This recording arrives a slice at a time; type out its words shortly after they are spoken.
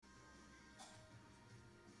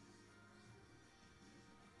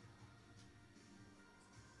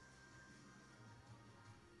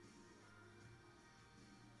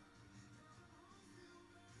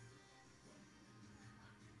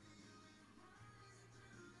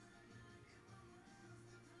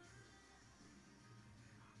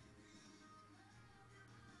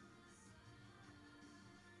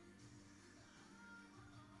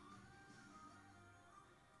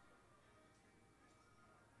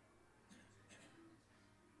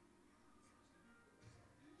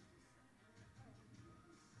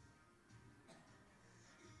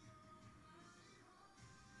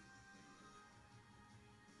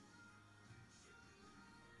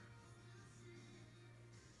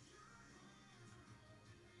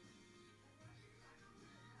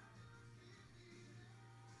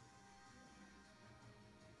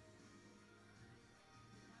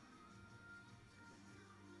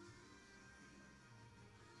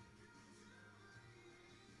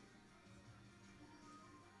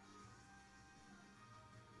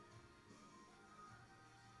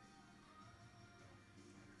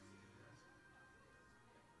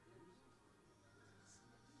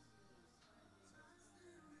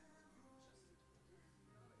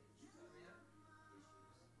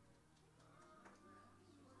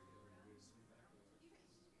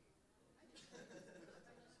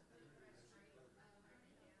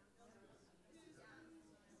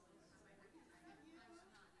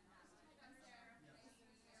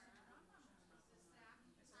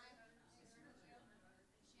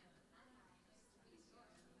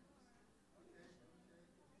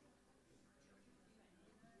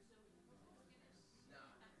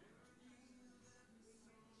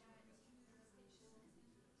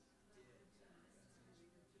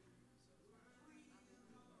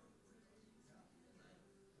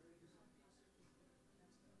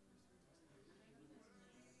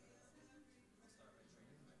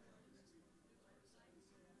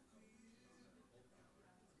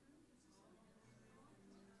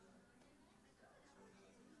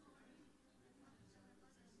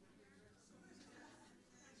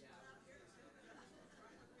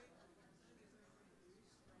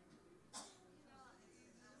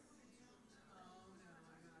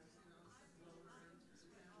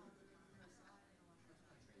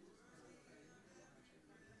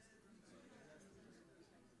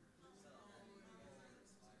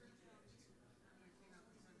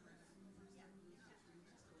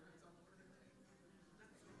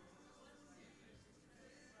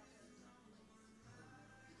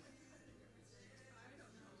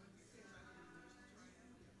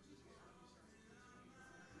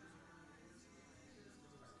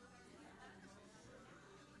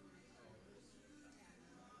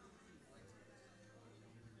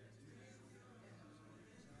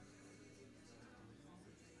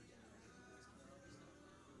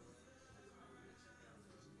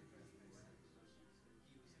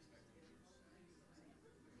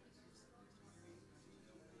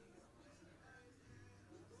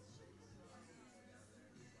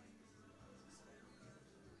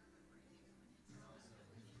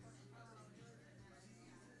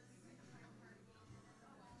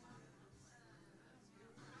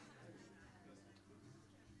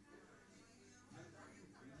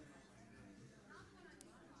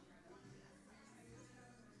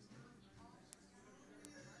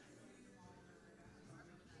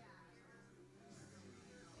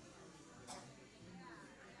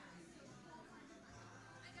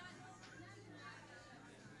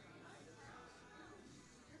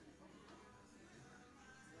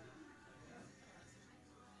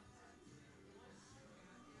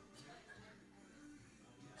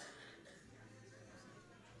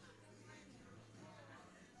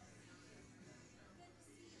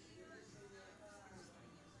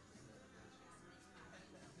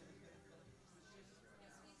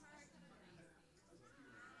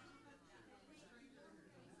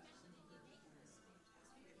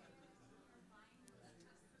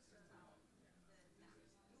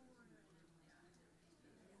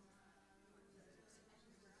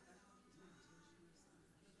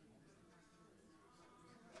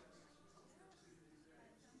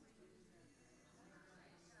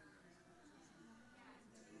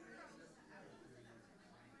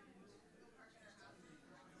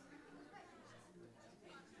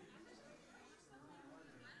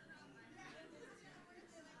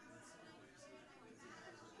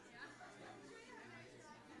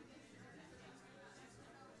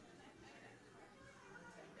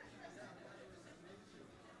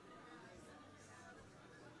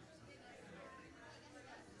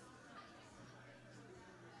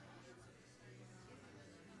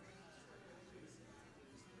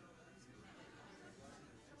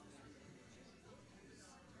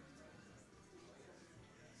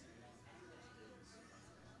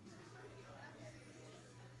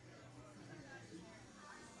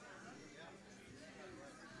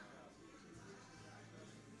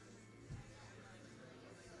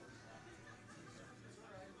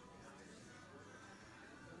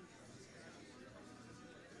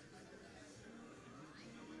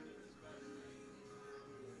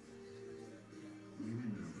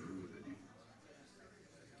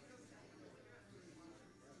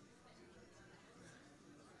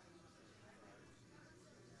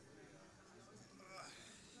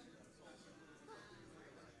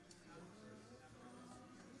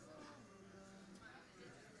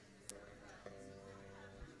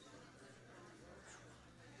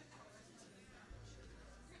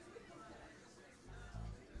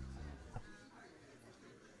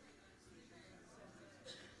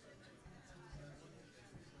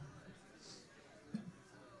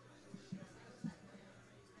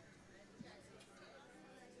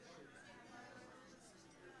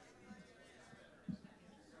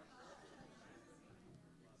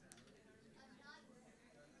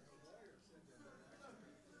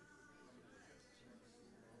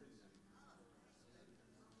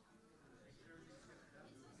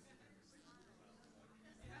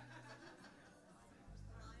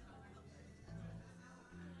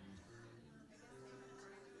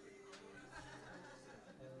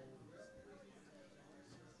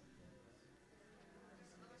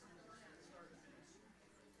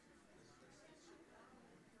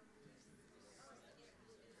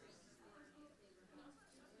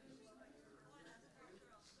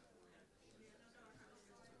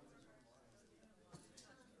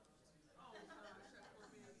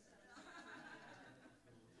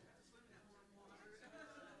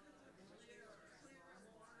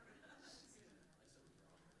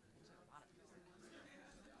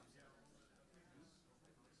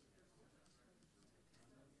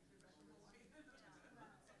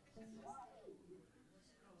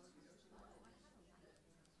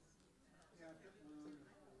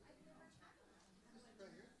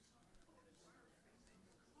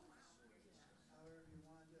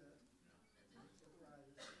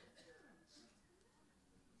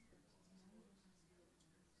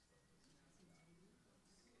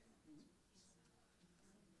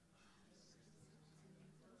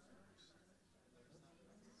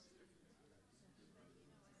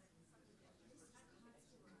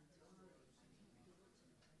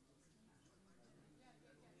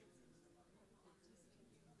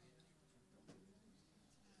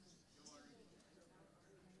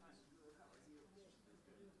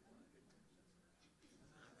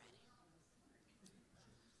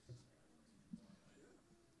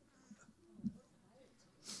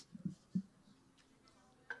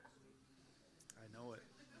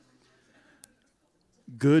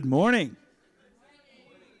Good morning.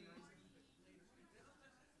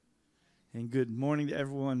 And good morning to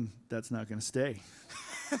everyone that's not going to stay.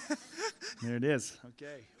 There it is.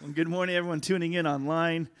 Okay. Well, good morning, everyone tuning in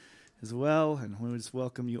online as well. And we just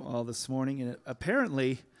welcome you all this morning. And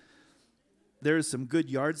apparently, there's some good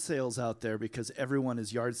yard sales out there because everyone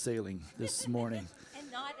is yard sailing this morning.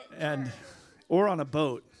 And not at church. Or on a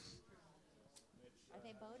boat. Are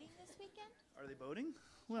they boating this weekend? Are they boating?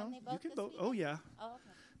 Well, Can they boat you can this boat. weekend? Oh, yeah. Oh, okay.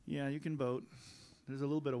 Yeah, you can boat. There's a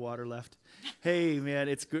little bit of water left. Hey, man,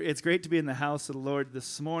 it's great to be in the house of the Lord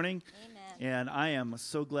this morning. Amen. And I am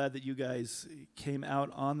so glad that you guys came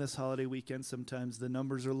out on this holiday weekend. Sometimes the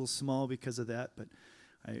numbers are a little small because of that, but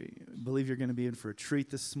I believe you're going to be in for a treat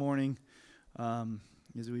this morning,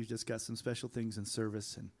 as we've just got some special things in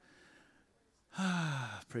service. And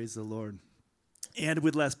praise the Lord. And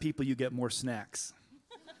with less people, you get more snacks.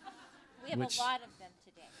 We have a lot of them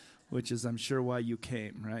today. Which is, I'm sure, why you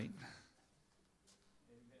came, right?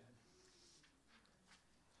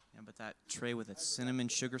 Yeah, but that tray with the cinnamon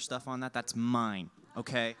sugar stuff on that, that's mine,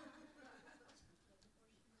 okay?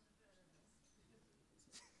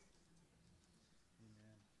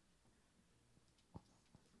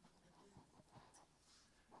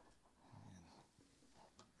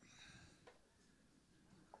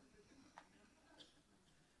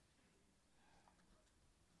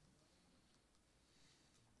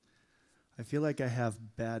 I feel like I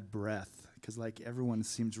have bad breath because like everyone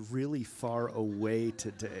seems really far away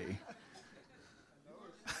today.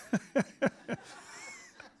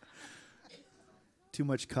 Too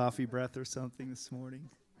much coffee breath or something this morning.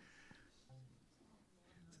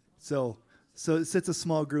 So it's a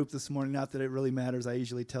small group this morning. Not that it really matters. I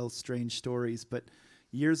usually tell strange stories, but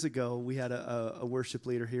years ago we had a worship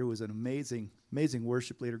leader here who was an amazing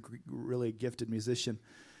worship leader, really a gifted musician.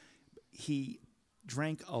 He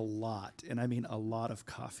drank a lot, and I mean a lot of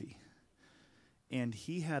coffee. And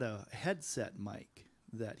he had a headset mic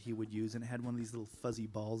that he would use, and it had one of these little fuzzy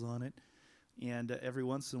balls on it. And every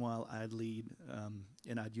once in a while, I'd lead,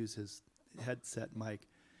 and I'd use his headset mic.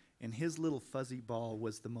 And his little fuzzy ball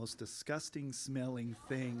was the most disgusting smelling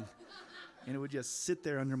thing. And it would just sit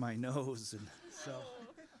there under my nose. And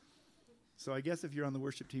so I guess if you're on the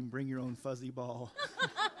worship team, bring your own fuzzy ball.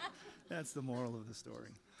 That's the moral of the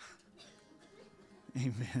story.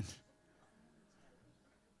 Amen.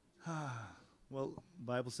 Well, the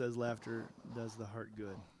Bible says laughter does the heart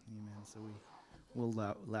good. Amen. So we'll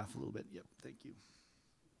laugh a little bit. Yep, thank you.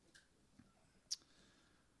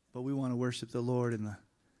 But we want to worship the Lord and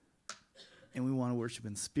we want to worship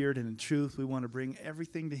in spirit and in truth. We want to bring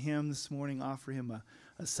everything to Him this morning, offer Him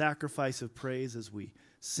a sacrifice of praise as we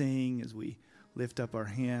sing, as we lift up our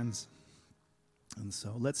hands. And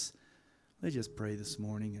so let's just pray this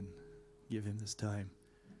morning and give Him this time.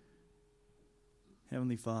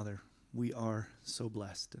 Heavenly Father, we are so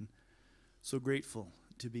blessed and so grateful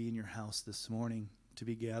to be in your house this morning, to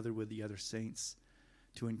be gathered with the other saints,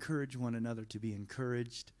 to encourage one another to be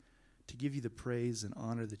encouraged, to give you the praise and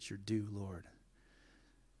honor that you're due, Lord.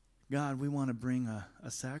 God, we want to bring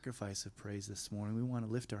a sacrifice of praise this morning. We want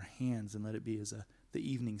to lift our hands and let it be as the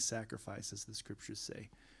evening sacrifice, as the scriptures say.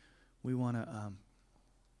 We want to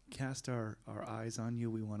cast our eyes on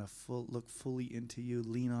you. We want to look fully into you,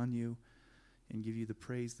 lean on you, and give you the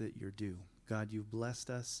praise that you're due. God, you've blessed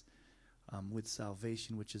us with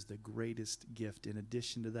salvation, which is the greatest gift. In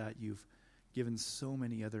addition to that, you've given so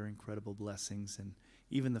many other incredible blessings, and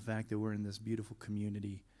even the fact that we're in this beautiful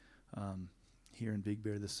community here in Big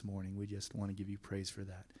Bear this morning. We just want to give you praise for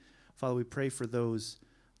that. Father, we pray for those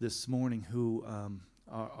this morning who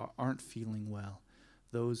aren't feeling well,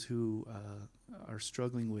 those who are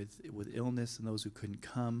struggling with illness, and those who couldn't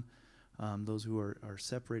come, those who are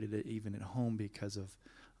separated even at home because of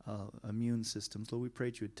immune systems. Lord, we pray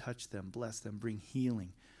that you would touch them, bless them, bring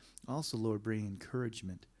healing. Also, Lord, bring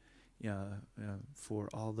encouragement for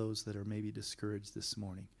all those that are maybe discouraged this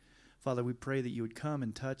morning. Father, we pray that you would come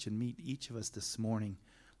and touch and meet each of us this morning.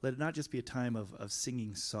 Let it not just be a time of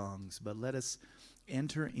singing songs, but let us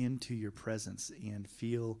enter into your presence and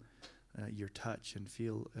feel your touch and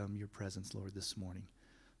feel your presence, Lord, this morning.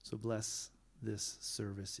 So bless this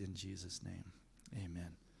service in Jesus' name.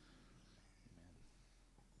 Amen.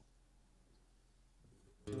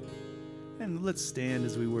 And let's stand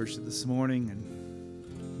as we worship this morning. And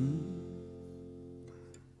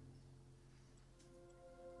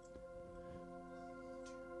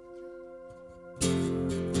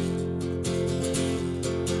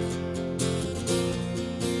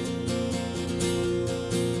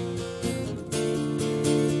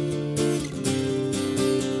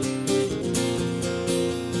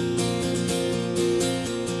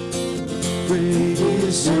great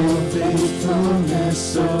is your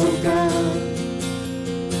faithfulness, oh God.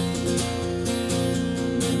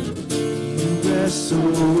 You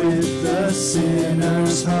wrestle with the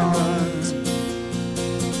sinner's heart.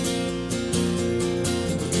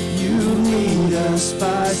 You lead us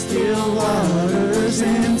by still waters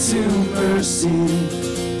into mercy.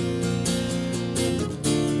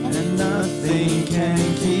 Nothing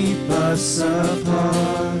can keep us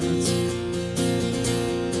apart.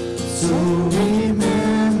 So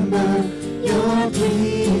remember your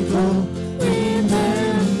people,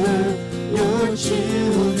 remember your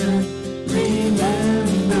children,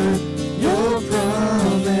 remember your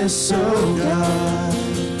promise, oh God.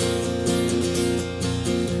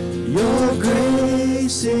 Your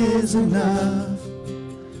grace is enough,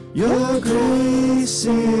 your grace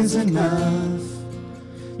is enough.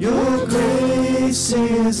 Your grace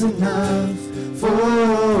is enough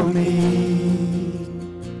for me.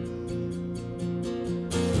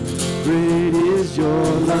 Great is your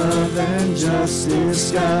love and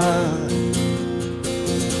justice, God.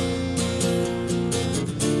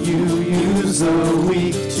 You use the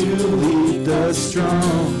weak to lead the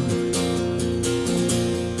strong.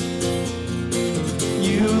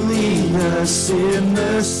 You lead us in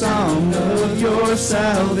the song of your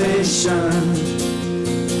salvation.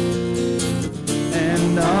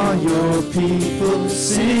 And all your people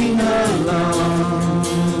sing along.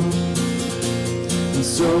 And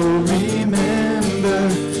so remember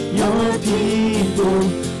your people,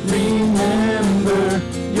 remember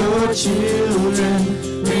your children,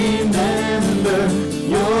 remember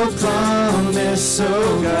your promise,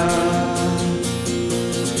 oh God.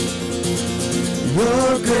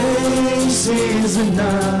 Your grace is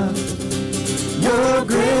enough, your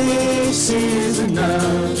grace is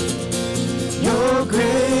enough. Your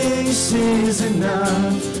grace is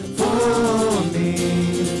enough for me.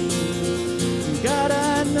 God,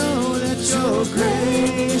 I know that your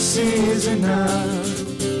grace is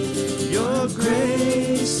enough. Your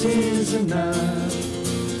grace is enough.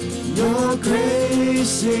 Your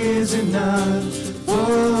grace is enough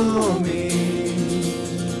for me.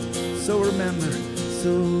 So remember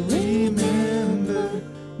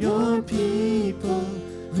your people,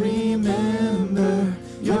 remember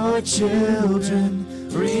your children,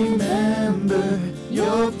 remember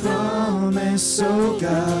your promise, oh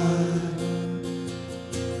God.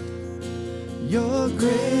 Your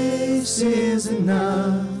grace is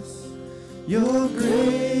enough. Your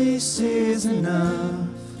grace is enough.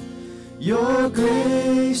 Your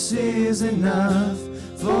grace is enough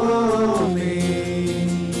for me.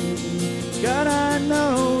 God, I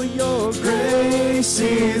know your grace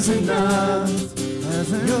is enough.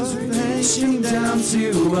 You're reaching down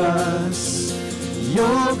to us.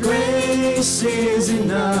 Your grace is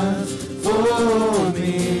enough for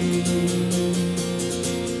me.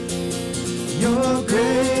 Your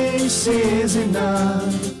grace is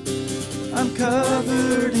enough. I'm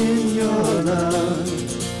covered in your love.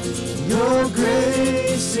 Your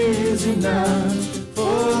grace is enough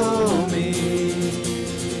for me.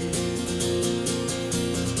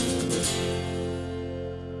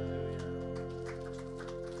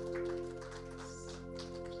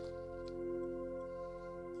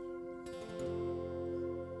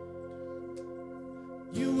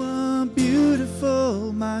 You are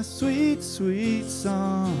beautiful, my sweet, sweet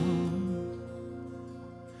song.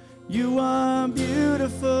 You are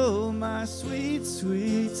beautiful, my sweet,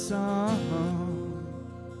 sweet song.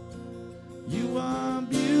 You are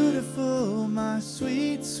beautiful, my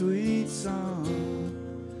sweet, sweet song.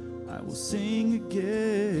 I will sing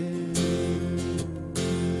again.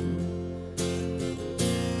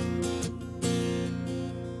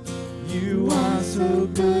 You are so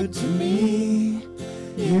good to me.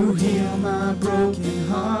 You heal my broken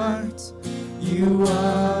heart. You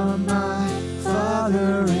are my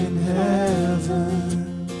Father in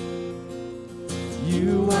heaven.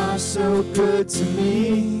 You are so good to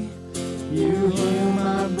me. You heal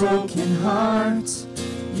my broken heart.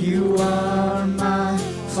 You are my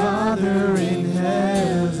Father in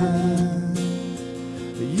heaven.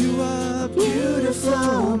 You are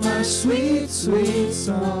beautiful, my sweet, sweet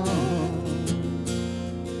song.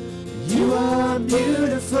 You are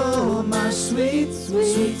beautiful, my sweet,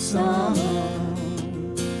 sweet song.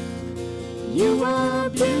 You are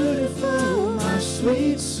beautiful, my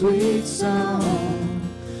sweet, sweet song.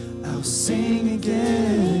 I'll sing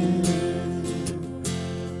again.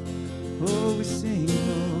 Oh, we sing,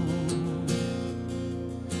 Lord.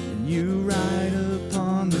 And you ride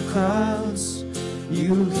upon the clouds.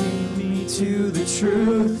 You lead me to the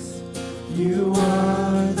truth. You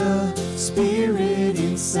are the Spirit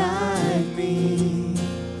inside me.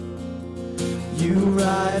 You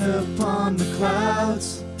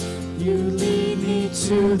clouds. You lead me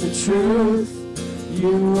to the truth.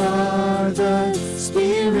 You are the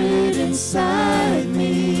Spirit inside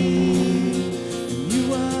me.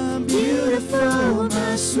 You are beautiful,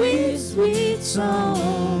 my sweet, sweet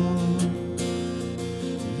song.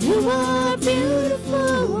 You are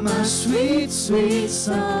beautiful, my sweet, sweet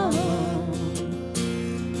song.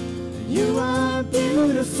 You are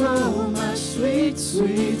beautiful, my sweet,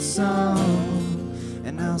 sweet song.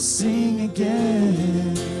 And I'll sing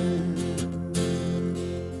again.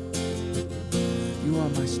 You are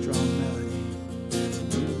my strong melody.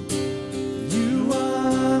 You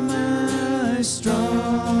are my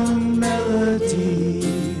strong melody.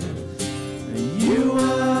 You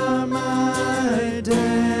are my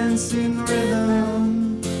dancing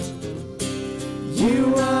rhythm.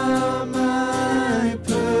 You are my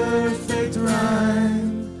perfect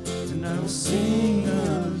rhyme. And I'll sing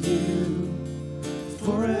of you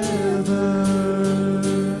forever.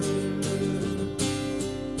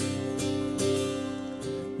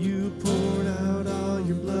 You poured out all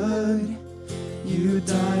your blood. You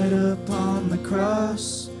died upon the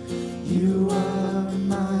cross. You are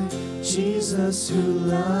my Jesus who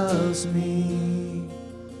loves me.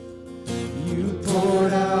 You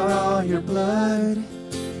poured out all your blood.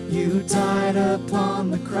 You died upon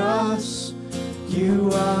the cross.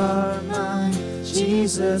 You are my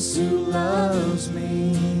Jesus who loves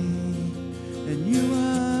me. And you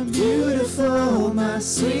are beautiful, my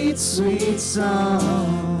sweet, sweet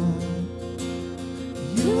song.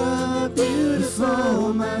 You are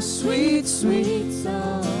beautiful, my sweet, sweet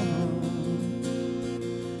song.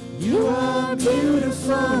 You are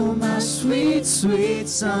beautiful, my sweet, sweet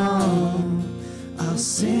song. I'll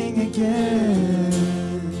sing again.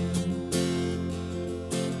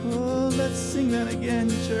 Oh, let's sing that again,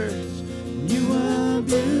 church. You are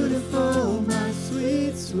beautiful, my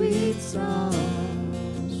sweet, sweet song.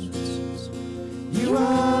 You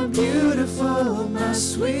are beautiful, my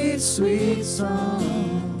sweet, sweet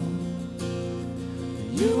song.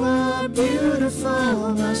 You are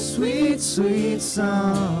beautiful, my sweet, sweet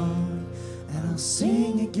song. And I'll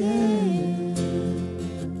sing again.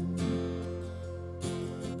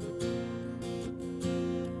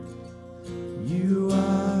 You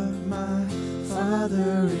are my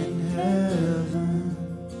Father in heaven.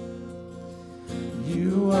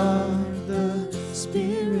 You are the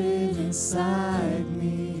Spirit inside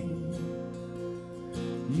me.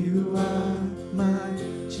 You are my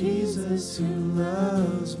Jesus who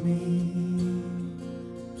loves me.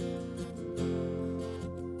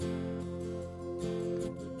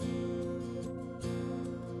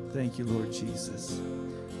 Thank you, Lord Jesus.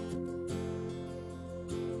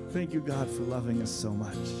 Thank you, God, for loving us so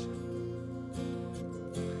much.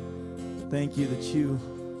 Thank you that you,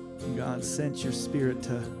 God, sent your Spirit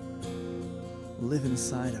to live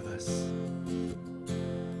inside of us.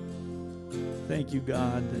 Thank you,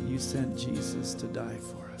 God, that you sent Jesus to die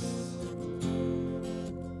for us.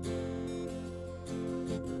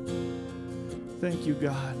 Thank you,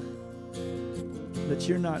 God, that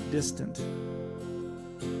you're not distant,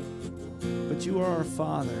 but you are our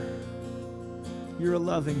Father. You're a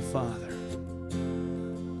loving Father.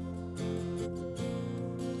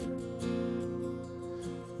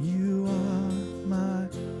 You are my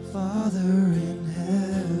Father in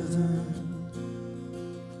heaven.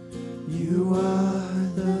 You are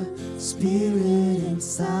the Spirit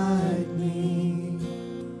inside me.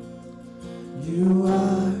 You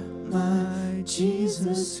are my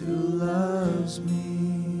Jesus who loves me.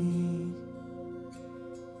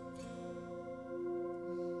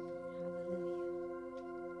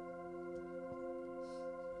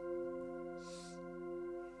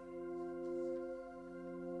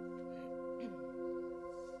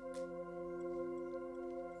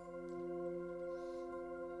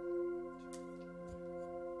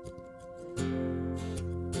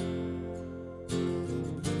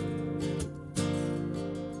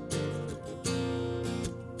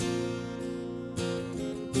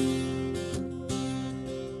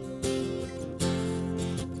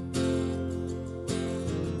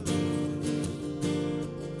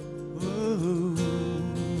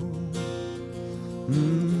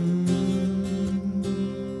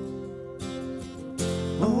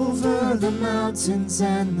 Over the mountains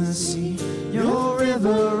and the sea, your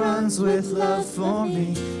river runs with love for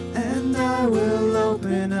me, and I will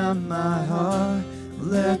open up my heart.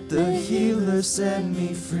 Let the healer set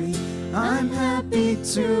me free. I'm happy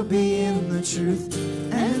to be in the truth,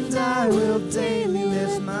 and I will daily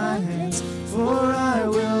lift my hands, for I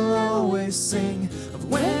will always sing of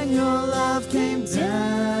when your love came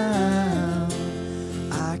down.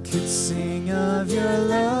 I could sing of your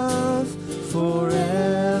love forever.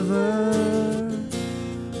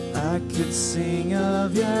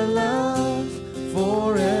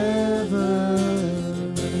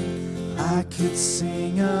 I could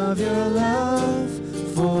sing of your love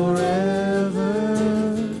forever.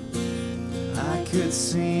 I could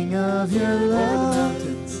sing of your love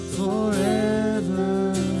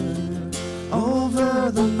forever. Over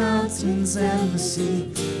the mountains and the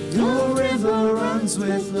sea, your river runs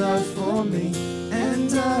with love for me.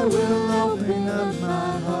 And I will open up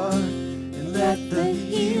my heart and let the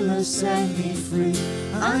healer set me free.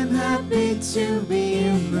 I'm happy to be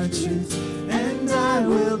in the truth, and I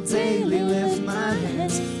will daily lift my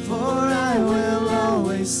hands, for I will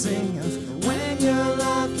always sing of when you're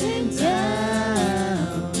looking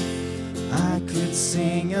down. I could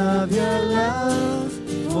sing of your love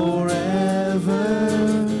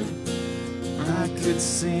forever. I could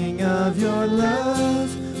sing of your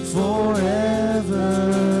love forever.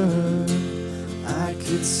 I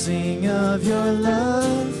could sing of your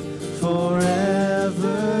love forever.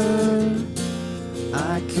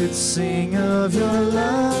 I could sing of your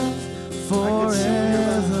love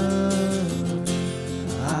forever.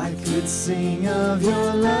 I could sing of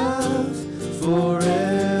your love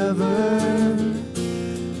forever.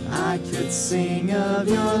 I could sing of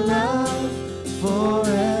your love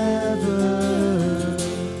forever.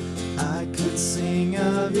 I could sing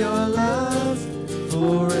of your love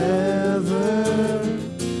forever.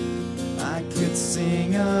 I could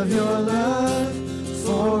sing of your love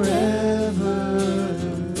forever.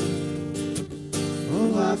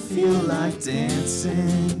 Oh, I feel like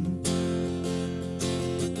dancing.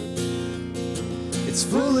 It's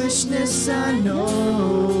foolishness, I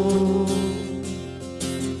know.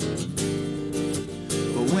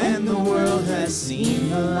 But when the world has seen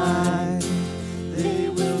the light, they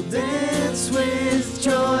will dance with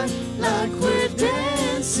joy like we're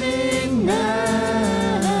dancing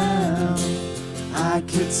now. I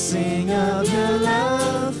could sing of your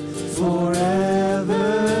love forever.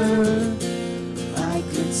 I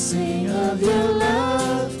could sing of your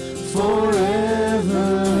love forever.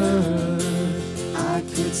 I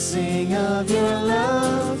could sing of your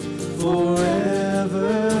love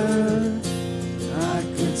forever. I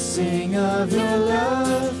could sing of your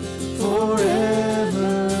love forever.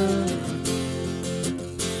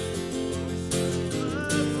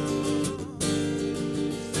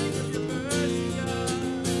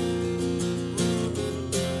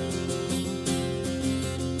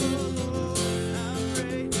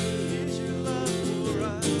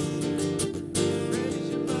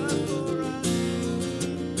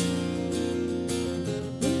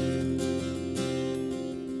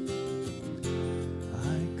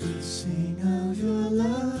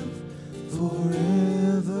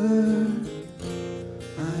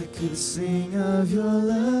 Sing of your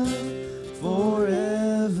love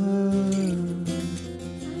forever.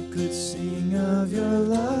 I could sing of your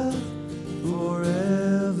love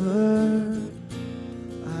forever.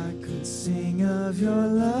 I could sing of your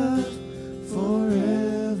love forever.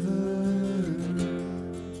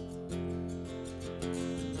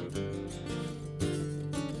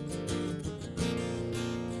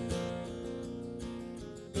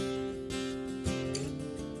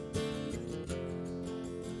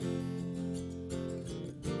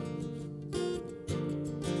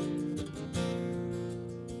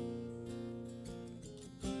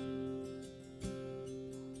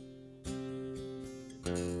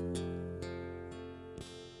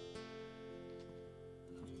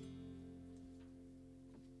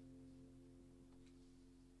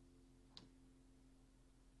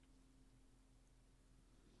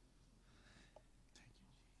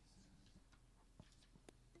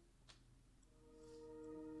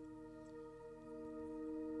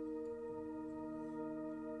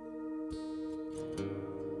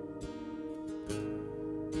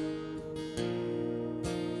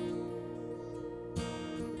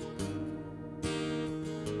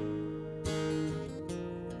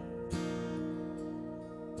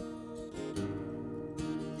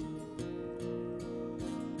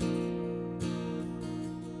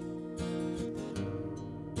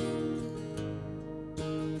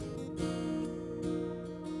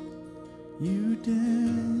 You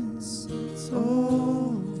dance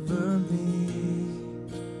over me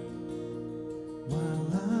while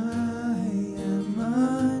I am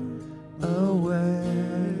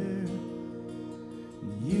unaware.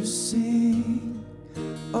 You sing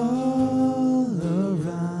all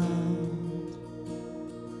around,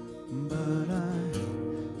 but I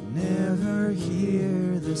never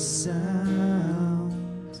hear the sound.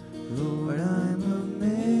 Lord, I'm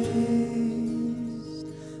amazed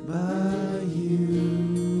by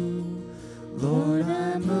you. Lord,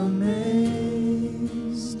 I'm amazed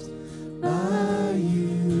by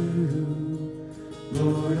you.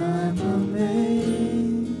 Lord, I'm amazed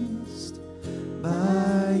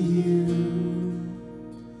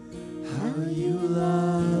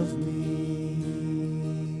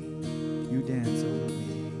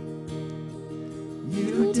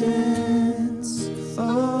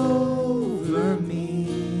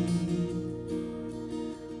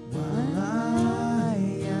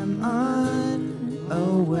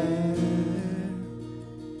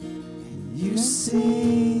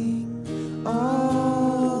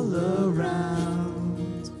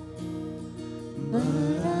but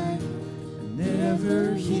I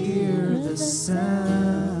never hear the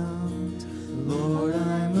sound. Lord,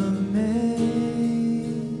 I'm amazed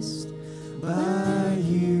by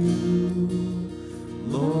you.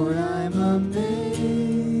 Lord, I'm amazed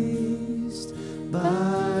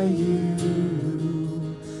by you.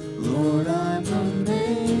 Lord, I'm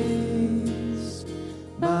amazed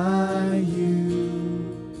by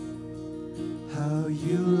you. How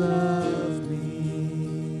you love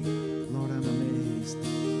me. Lord, I'm amazed.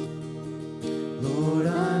 Lord,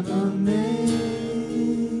 I'm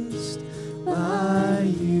amazed by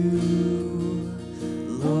you.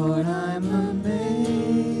 Lord, I'm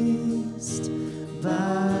amazed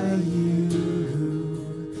by you.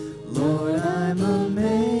 Lord, I'm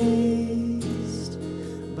amazed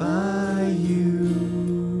by you.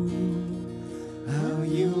 How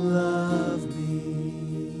you love me.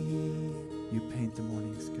 You paint the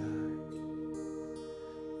morning sky.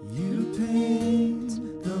 You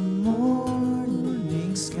paint the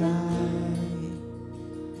morning sky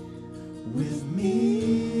with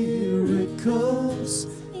miracles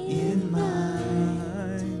in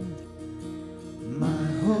mind. My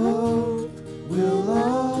hope will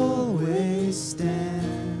always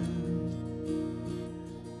stand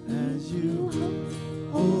as you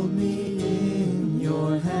hold me in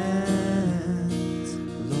your hands.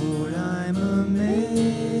 Lord, I'm amazed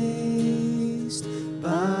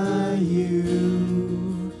by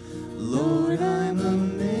you. Lord, I'm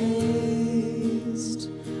amazed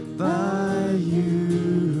by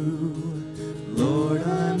you. Lord,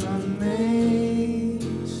 I'm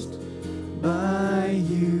amazed by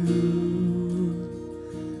you.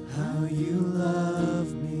 How you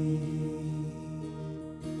love me.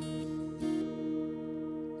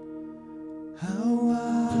 How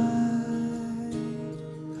wide,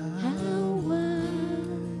 how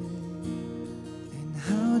wide, and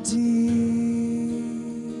how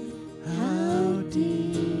deep, how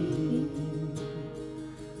deep,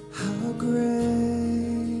 how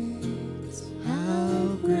great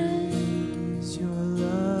is your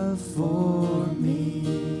love for me.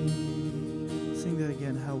 Sing that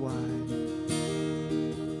again. How wide,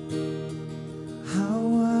 how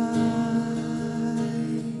wide,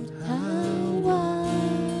 how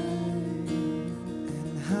wide,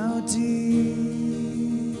 and how deep,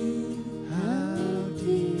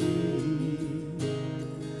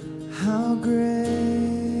 how great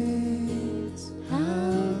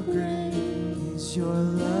is your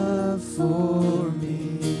love for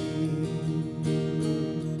me.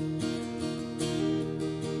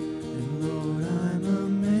 And Lord, I'm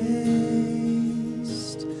amazed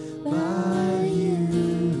by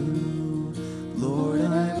you. Lord,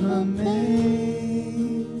 I'm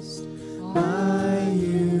amazed by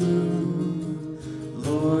you.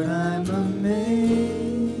 Lord, I'm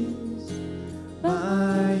amazed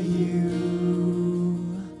by you.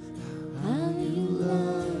 How you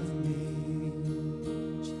love me.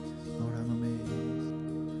 Lord, I'm amazed.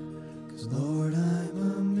 'Cause Lord, I'm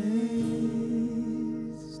amazed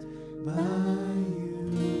by you.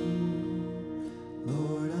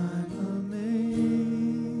 Lord, I'm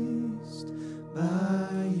amazed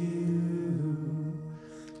by you.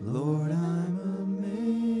 Lord, I'm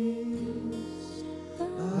amazed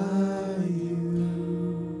by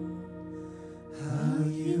you. How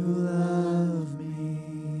you love me.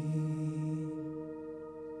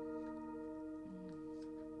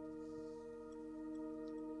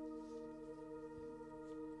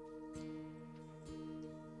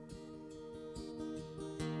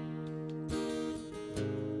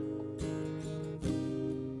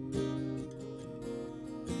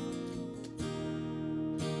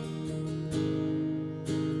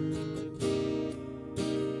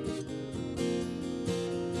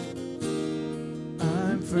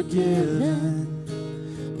 I'm forgiven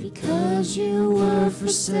because you were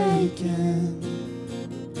forsaken.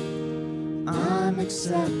 I'm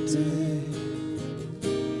accepted.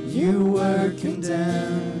 You were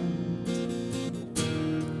condemned.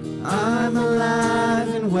 I'm alive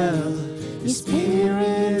and well. Your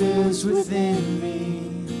spirit is within me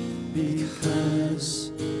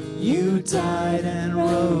because you died and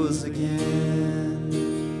rose again.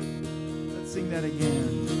 Let's sing that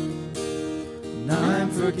again. And I'm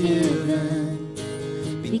forgiven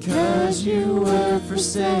because you were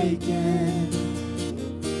forsaken.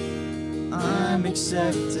 I'm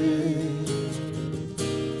accepted.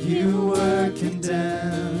 You were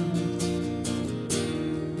condemned.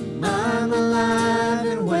 I'm alive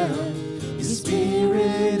and well. Your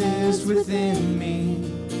spirit is within me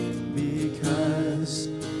because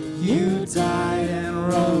you died and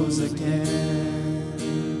rose again.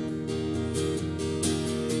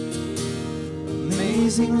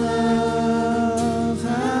 Amazing love,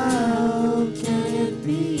 how can it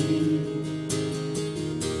be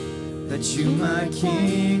that you, my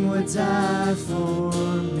King, would die for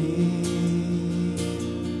me?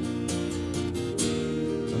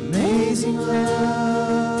 Amazing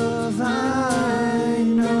love, I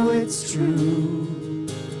know it's true,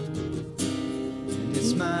 and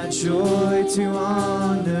it's my joy to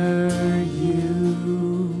honor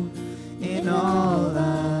you in all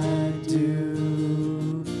I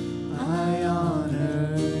do. I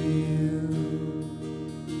honor you.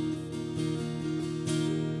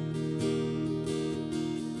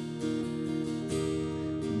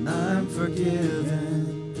 And I'm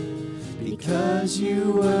forgiven because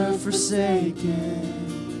you were forsaken.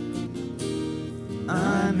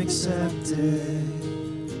 I'm accepted.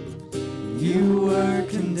 You were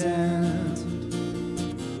condemned.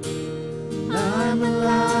 I'm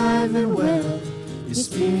alive and well. Your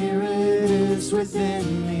spirit is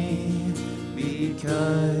within me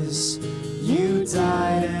because you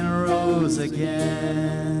died and rose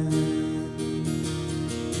again.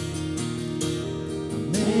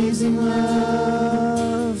 Amazing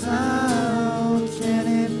love, how can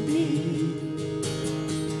it be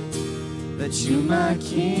that you, my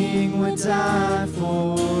King, would die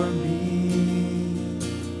for me?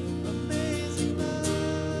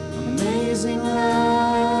 Amazing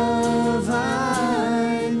love,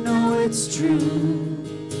 I know it's true,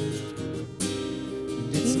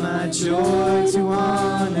 and it's my joy to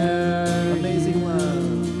honor amazing love.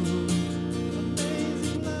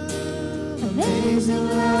 Amazing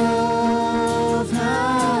love,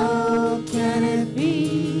 how can it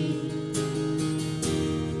be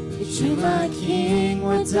that you, my King,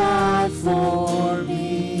 would die for me?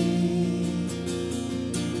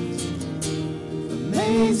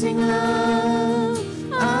 Amazing love,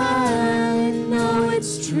 I know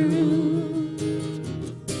it's true,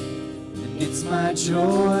 and it's my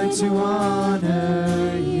joy to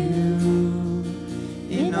honor you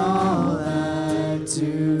in all I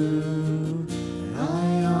do.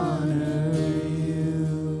 I honor you,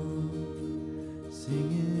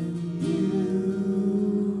 singing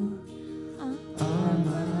you are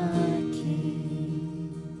my King.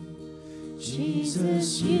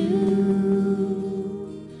 Jesus, you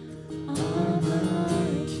are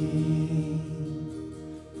my King.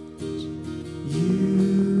 You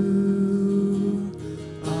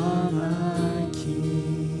are my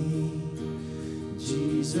King.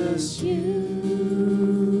 Jesus, you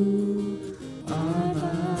are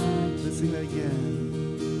my King. Let's sing that again.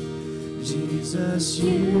 Jesus,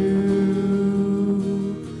 you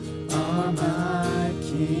are my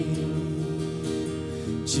King.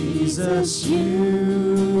 Jesus,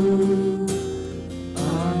 you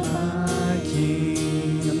are my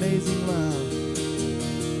King. Amazing love.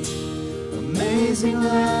 Amazing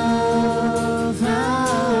love,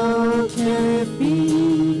 how can it be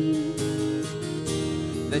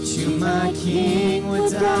that you, my King,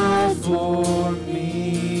 would die for me?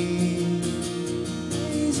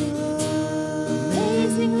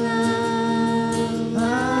 Amazing love,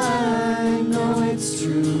 I know it's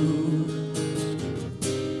true,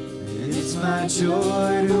 and it's my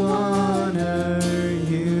joy to honor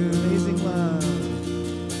you. Amazing love.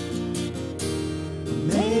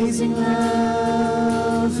 Amazing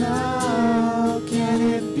love, how can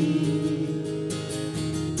it be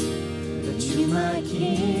that you, my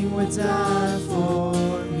King, would die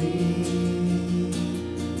for me?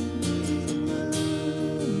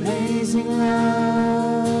 Amazing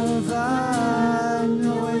love, I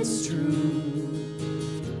know it's true,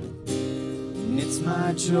 and it's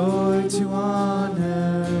my joy to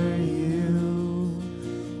honor you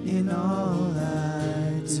in all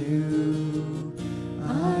I do.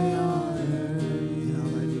 I honor you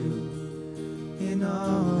in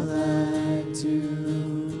all I do.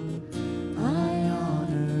 I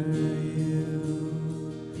honor you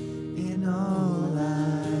in all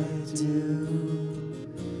I do.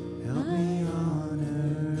 Help me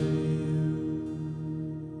honor you.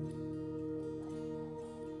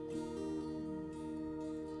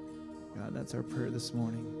 God, that's our prayer this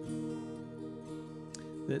morning.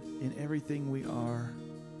 That in everything we are,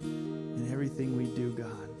 in everything we do,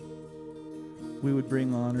 God, we would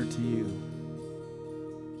bring honor to you.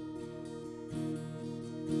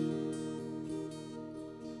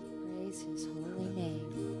 Praise his holy name.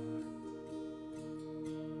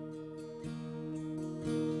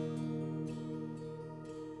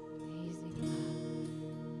 Amazing love.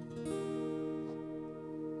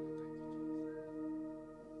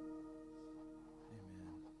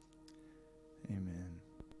 Amen.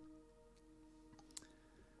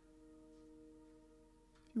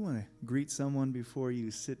 If you You want to greet someone before you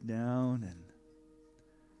sit down and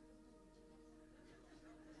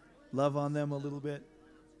love on them a little bit.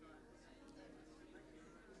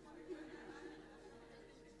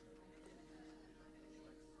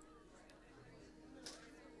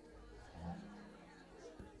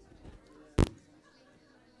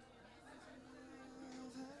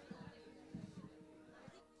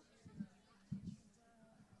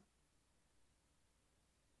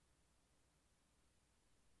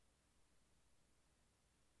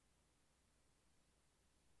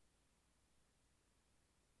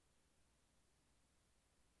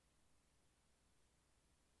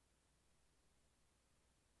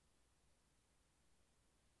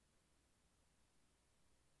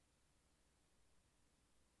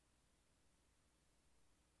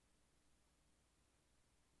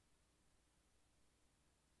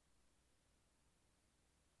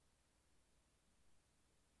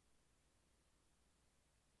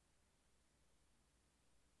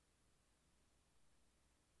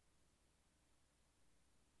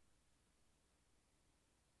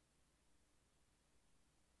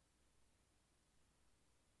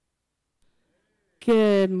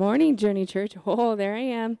 Good morning, Journey Church. Oh, there I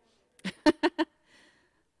am.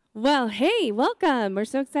 Well, hey, welcome. We're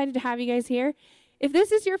so excited to have you guys here. If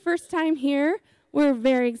this is your first time here, we're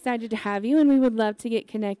very excited to have you, and we would love to get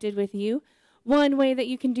connected with you. One way that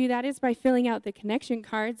you can do that is by filling out the connection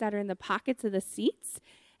cards that are in the pockets of the seats,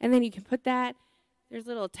 and then you can put that. There's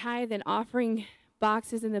little tithe and offering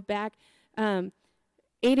boxes in the back. Aiden,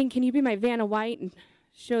 can you be my Vanna White and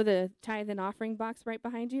show the tithe and offering box right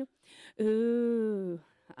behind you? Ooh,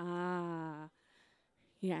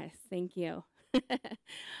 yes, thank you. Hey,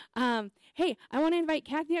 I want to invite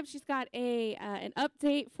Kathy up. She's got an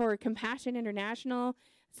update for Compassion International.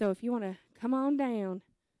 So if you want to come on down.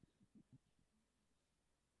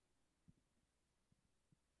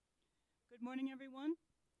 Good morning, everyone.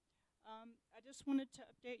 I just wanted to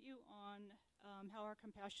update you on how our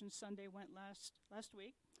Compassion Sunday went last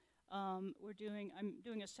week. I'm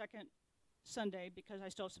doing a second Sunday because I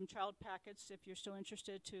still have some child packets if you're still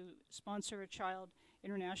interested to sponsor a child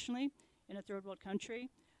internationally in a third world country.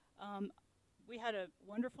 We had a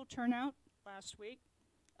wonderful turnout last week.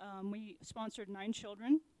 We sponsored 9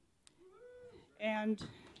 children. And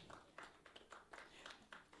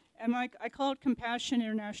I called Compassion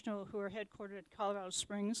International, who are headquartered at Colorado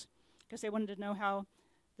Springs, because they wanted to know how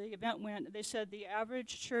the event went. They said the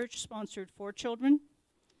average church sponsored 4 children,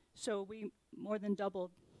 so we more than doubled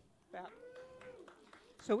that.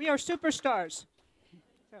 So we are superstars.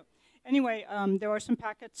 So anyway, there are some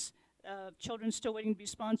packets of children still waiting to be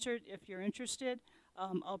sponsored. If you're interested,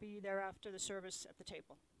 I'll be there after the service at the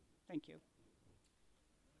table. Thank you.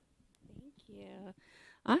 Thank you.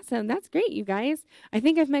 Awesome. That's great, you guys. I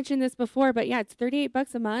think I've mentioned this before, but yeah, it's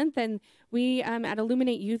 $38 a month. And we, at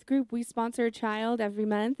Illuminate Youth Group, we sponsor a child every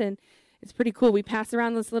month. And it's pretty cool. We pass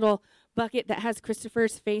around this little bucket that has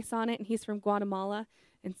Christopher's face on it, and he's from Guatemala.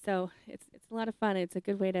 And so it's a lot of fun. It's a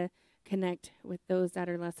good way to connect with those that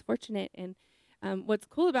are less fortunate. And what's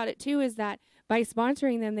cool about it, too, is that by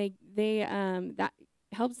sponsoring them, that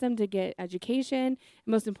helps them to get education, and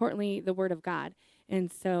most importantly, the Word of God.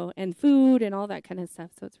 And food and all that kind of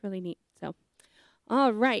stuff. So it's really neat. So,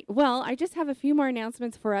 all right. Well, I just have a few more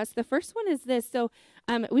announcements for us. The first one is this. So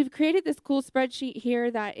we've created this cool spreadsheet here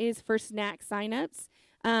that is for snack signups.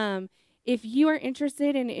 If you are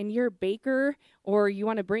interested in you're a baker or you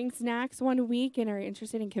want to bring snacks one week and are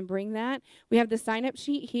interested and can bring that, we have the sign-up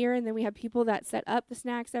sheet here, and then we have people that set up the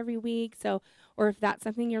snacks every week. So, or if that's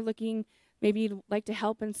something you're looking, maybe you'd like to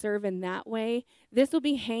help and serve in that way, this will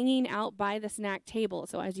be hanging out by the snack table.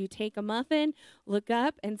 So as you take a muffin, look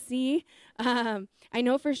up and see. I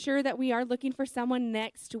know for sure that we are looking for someone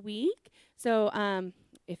next week. So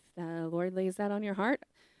if the Lord lays that on your heart,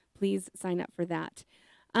 please sign up for that.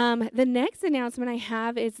 The next announcement I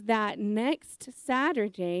have is that next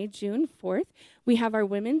Saturday, June 4th, we have our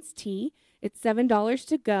women's tea. It's $7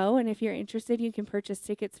 to go, and if you're interested, you can purchase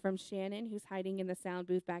tickets from Shannon, who's hiding in the sound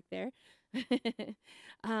booth back there.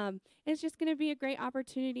 It's just going to be a great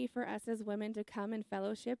opportunity for us as women to come and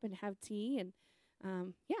fellowship and have tea and,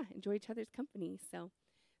 enjoy each other's company. So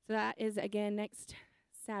that is, again, next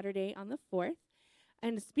Saturday on the 4th.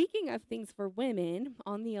 And speaking of things for women,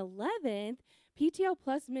 on the 11th, PTL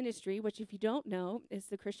Plus Ministry, which if you don't know, is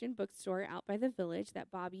the Christian bookstore out by the village that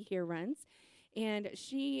Bobby here runs. And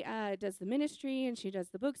she does the ministry and she does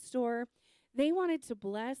the bookstore. They wanted to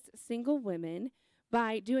bless single women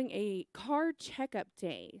by doing a car checkup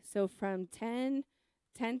day. So from 10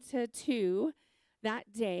 to 2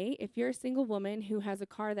 that day, if you're a single woman who has a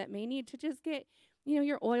car that may need to just get,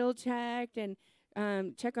 your oil checked and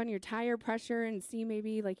check on your tire pressure and see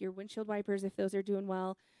maybe like your windshield wipers if those are doing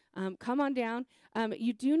well. Come on down.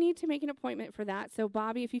 You do need to make an appointment for that. So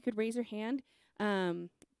Bobby, if you could raise your hand,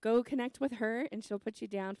 go connect with her and she'll put you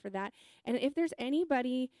down for that. And if there's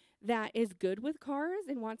anybody that is good with cars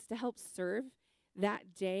and wants to help serve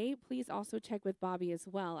that day, please also check with Bobby as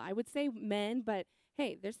well. I would say men, but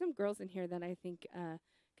hey, there's some girls in here that I think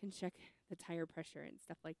can check the tire pressure and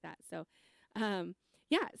stuff like that. So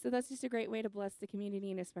yeah, so that's just a great way to bless the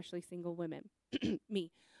community and especially single women.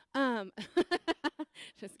 Me.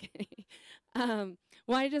 Just kidding.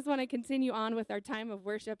 Well, I just want to continue on with our time of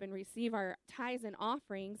worship and receive our tithes and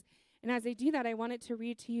offerings. And as I do that, I wanted to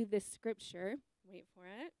read to you this scripture. Wait for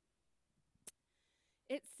it.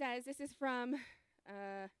 It says, this is from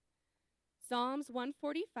Psalms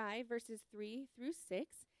 145, verses 3 through 6.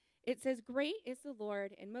 It says, "Great is the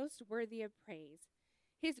Lord and most worthy of praise.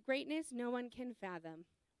 His greatness no one can fathom.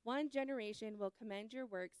 One generation will commend your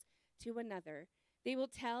works to another. They will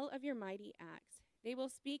tell of your mighty acts. They will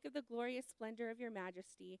speak of the glorious splendor of your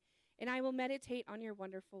majesty, and I will meditate on your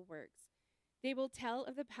wonderful works. They will tell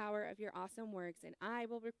of the power of your awesome works, and I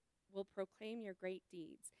will proclaim your great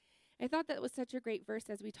deeds." I thought that was such a great verse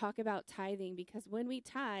as we talk about tithing, because when we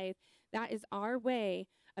tithe, that is our way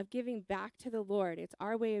of giving back to the Lord. It's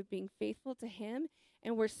our way of being faithful to Him,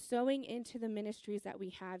 and we're sowing into the ministries that we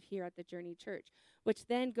have here at the Journey Church, which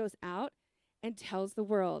then goes out and tells the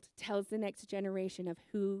world, tells the next generation of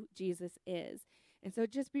who Jesus is. And so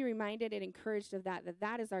just be reminded and encouraged of that,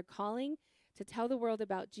 that is our calling, to tell the world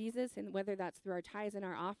about Jesus, and whether that's through our tithes and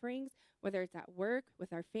our offerings, whether it's at work,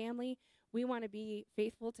 with our family, we want to be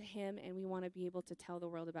faithful to Him, and we want to be able to tell the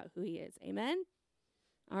world about who He is. Amen?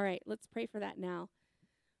 All right, let's pray for that now.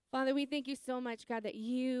 Father, we thank you so much, God, that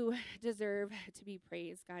you deserve to be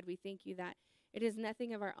praised. God, we thank you that it is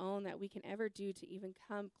nothing of our own that we can ever do to even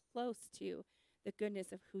come close to the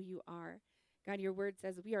goodness of who you are. God, your word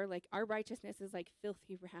says our righteousness is like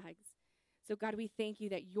filthy rags. So God, we thank you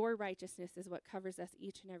that your righteousness is what covers us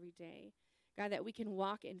each and every day. God, that we can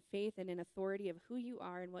walk in faith and in authority of who you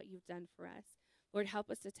are and what you've done for us. Lord, help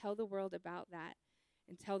us to tell the world about that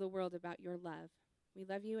and tell the world about your love. We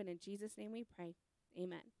love you, and in Jesus' name we pray.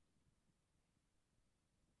 Amen.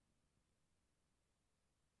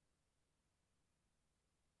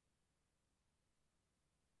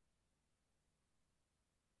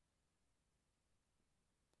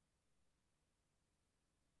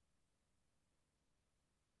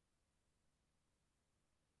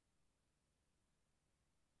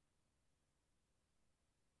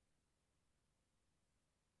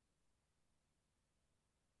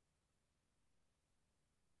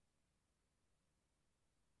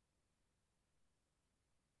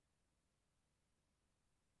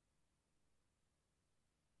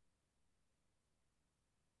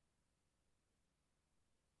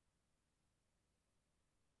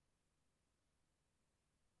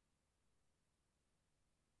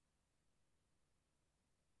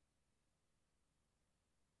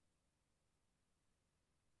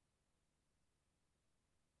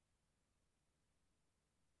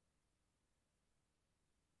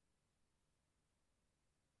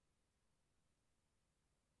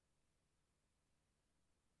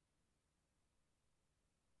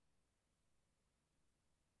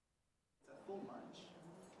 Full lunch,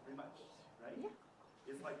 pretty much, right? Yeah.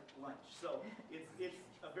 It's like lunch. So it's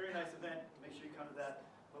a very nice event. Make sure you come to that.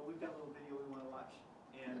 But we've got a little video we want to watch,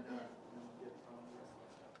 and then we'll get on the rest of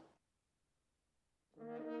the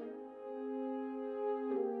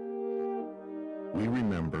stuff. We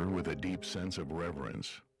remember with a deep sense of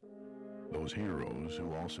reverence those heroes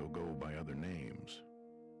who also go by other names,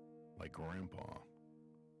 like grandpa,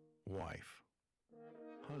 wife,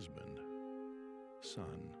 husband,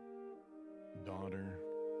 son, daughter,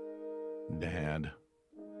 dad,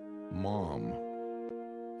 mom,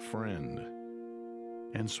 friend,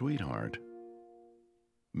 and sweetheart.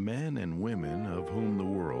 Men and women of whom the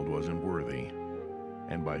world wasn't worthy,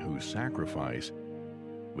 and by whose sacrifice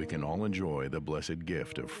we can all enjoy the blessed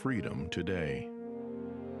gift of freedom today.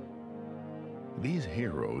 These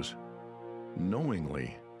heroes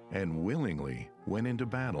knowingly and willingly went into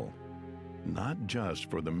battle, not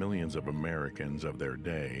just for the millions of Americans of their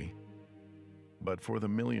day, but for the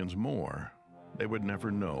millions more they would never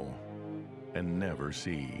know and never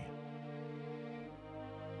see.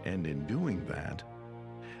 And in doing that,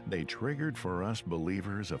 they triggered for us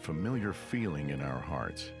believers a familiar feeling in our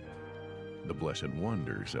hearts, the blessed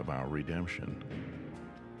wonders of our redemption.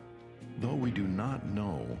 Though we do not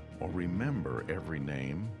know or remember every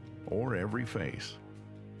name or every face,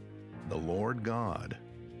 the Lord God,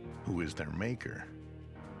 who is their maker,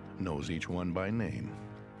 knows each one by name.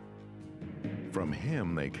 From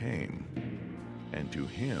him they came, and to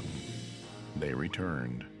him they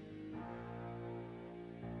returned.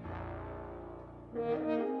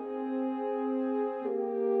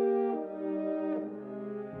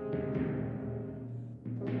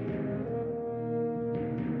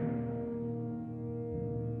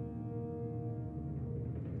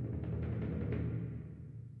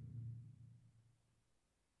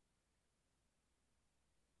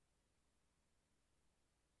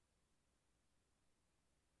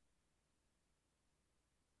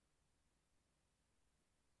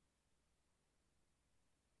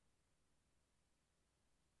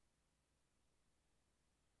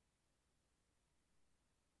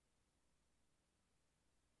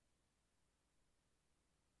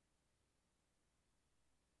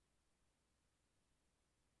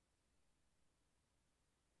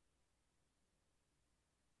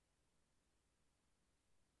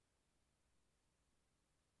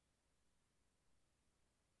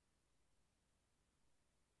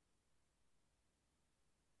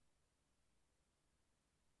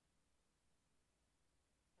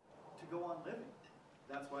 To go on living.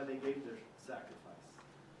 That's why they gave their sacrifice.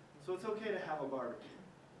 So it's okay to have a barbecue.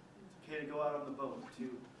 It's okay to go out on the boat, to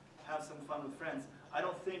have some fun with friends. I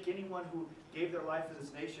don't think anyone who gave their life for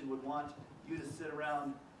this nation would want you to sit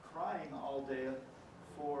around crying all day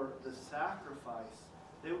for the sacrifice.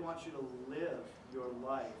 They would want you to live your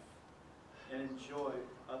life and enjoy,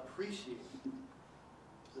 appreciate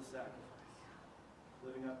the sacrifice,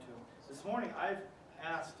 living up to it. This morning I've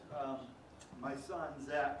asked my son,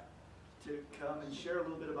 Zach, to come and share a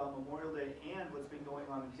little bit about Memorial Day and what's been going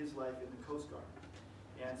on in his life in the Coast Guard.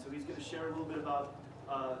 And so he's going to share a little bit about,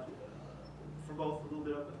 for both, a little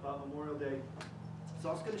bit about Memorial Day. So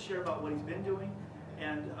I was going to share about what he's been doing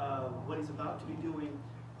and what he's about to be doing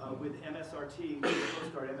with MSRT, with the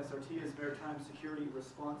Coast Guard. MSRT is Maritime Security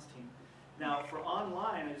Response Team. Now, for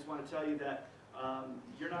online, I just want to tell you that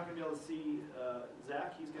you're not going to be able to see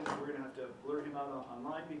Zach. We're going to have to blur him out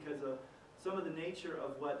online because of some of the nature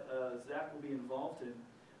of what Zach will be involved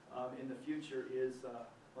in the future is,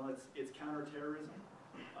 well, it's counterterrorism.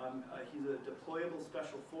 He's a deployable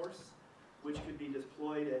special force, which could be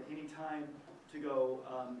deployed at any time to go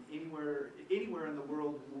anywhere in the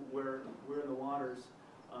world where we're in the waters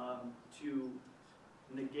to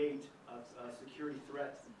negate a security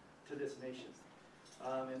threat to this nation.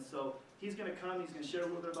 And so he's going to come, he's going to share a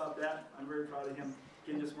little bit about that. I'm very proud of him.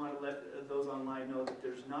 Again, just want to let those online know that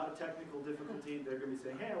there's not a technical difficulty. They're going to be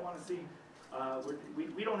saying, hey, I want to see,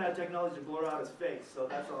 we don't have technology to blur out his face, so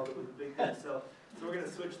that's all that was the big thing. So we're going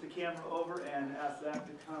to switch the camera over and ask Zach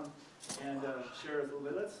to come and share us a little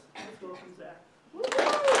bit. Let's welcome Zach.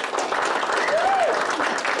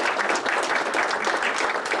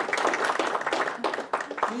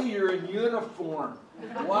 See, you're in uniform.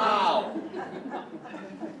 Wow.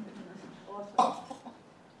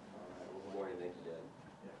 Good morning, thank you, Dad.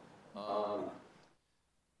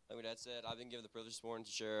 Like my dad said, I've been given the privilege this morning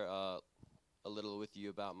to share a little with you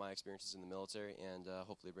about my experiences in the military and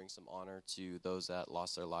hopefully bring some honor to those that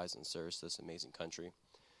lost their lives in service to this amazing country.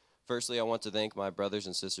 Firstly, I want to thank my brothers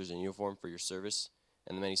and sisters in uniform for your service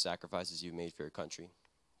and the many sacrifices you've made for your country.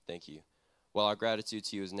 Thank you. While our gratitude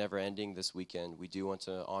to you is never ending this weekend, we do want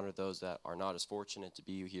to honor those that are not as fortunate to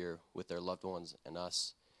be here with their loved ones and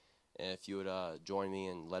us. And if you would join me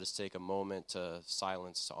and let us take a moment to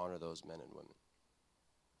silence to honor those men and women.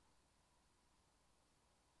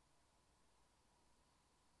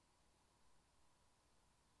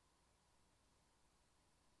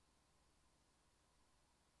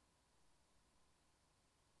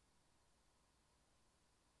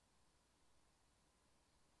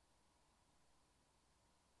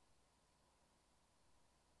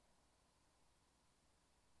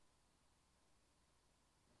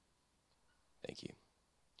 Thank you.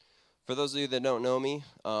 For those of you that don't know me,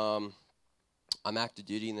 I'm active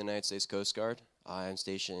duty in the United States Coast Guard. I'm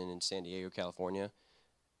stationed in San Diego, California,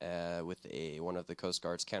 with one of the Coast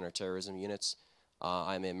Guard's counterterrorism units.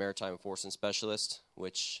 I'm a maritime enforcement specialist,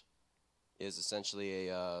 which is essentially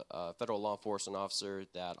a federal law enforcement officer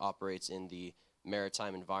that operates in the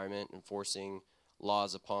maritime environment, enforcing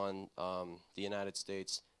laws upon the United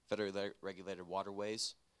States federally regulated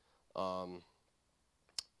waterways.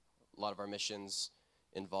 A lot of our missions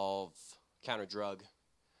involve counter-drug,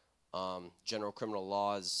 general criminal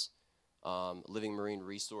laws, living marine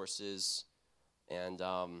resources, and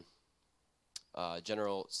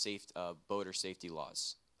general boat or safety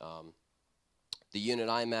laws. The unit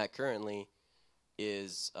I'm at currently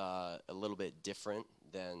is a little bit different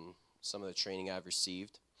than some of the training I've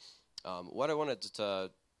received. What I wanted to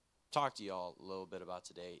talk to you all a little bit about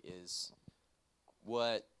today is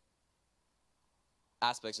what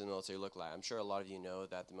aspects of the military look like. I'm sure a lot of you know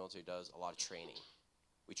that the military does a lot of training.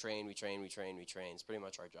 We train. It's pretty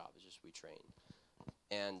much our job. It's just we train.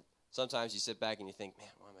 And sometimes you sit back and you think, man,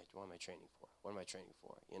 what am I training for? What am I training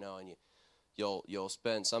for? You know, and you'll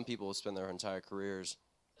spend, some people will spend their entire careers,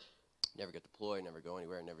 never get deployed, never go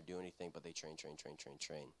anywhere, never do anything, but they train.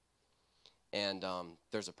 And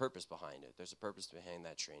there's a purpose behind it. There's a purpose behind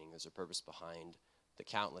that training. There's a purpose behind the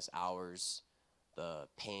countless hours, the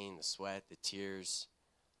pain, the sweat, the tears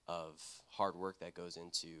of hard work that goes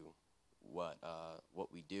into what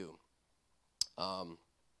we do.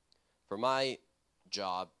 For my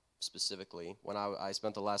job specifically, when I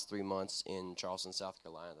spent the last 3 months in Charleston, South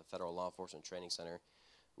Carolina, the Federal Law Enforcement Training Center,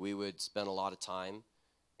 we would spend a lot of time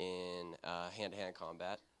in hand-to-hand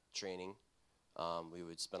combat training. We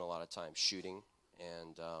would spend a lot of time shooting,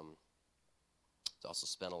 and also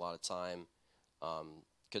spend a lot of time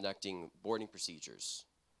conducting boarding procedures,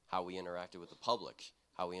 how we interacted with the public,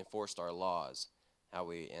 how we enforced our laws,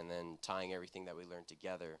 and then tying everything that we learned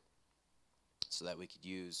together so that we could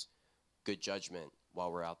use good judgment while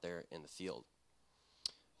we're out there in the field.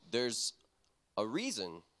 There's a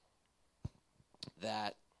reason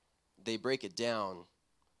that they break it down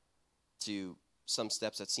to some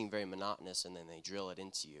steps that seem very monotonous, and then they drill it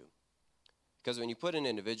into you. Because when you put an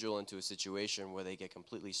individual into a situation where they get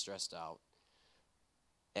completely stressed out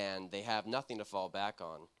and they have nothing to fall back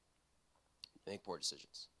on, they make poor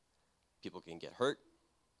decisions. People can get hurt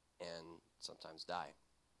and sometimes die,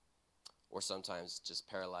 or sometimes just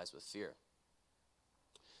paralyzed with fear.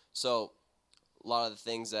 So a lot of the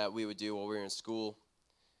things that we would do while we were in school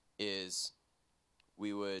is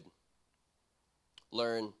we would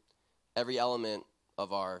learn every element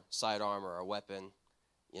of our sidearm or our weapon,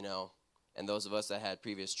 you know, and those of us that had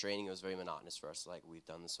previous training, it was very monotonous for us. Like, we've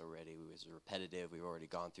done this already. It was repetitive. We've already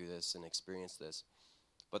gone through this and experienced this.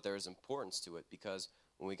 But there is importance to it, because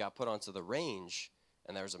when we got put onto the range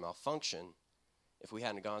and there was a malfunction, if we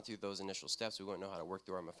hadn't gone through those initial steps, we wouldn't know how to work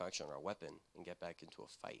through our malfunction on our weapon and get back into a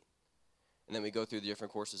fight. And then we go through the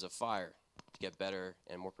different courses of fire to get better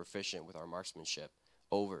and more proficient with our marksmanship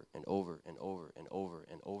over and over and over and over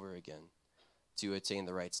and over again to attain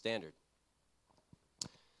the right standard.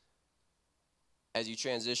 As you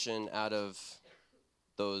transition out of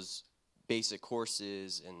those basic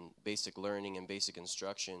courses and basic learning and basic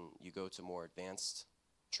instruction, you go to more advanced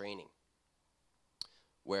training,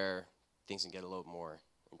 where things can get a little more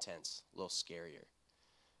intense, a little scarier.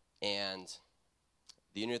 And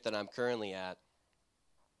the unit that I'm currently at,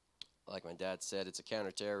 like my dad said, it's a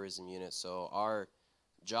counterterrorism unit, so our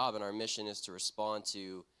job and our mission is to respond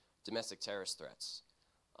to domestic terrorist threats.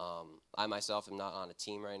 I myself am not on a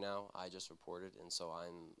team right now. I just reported, and so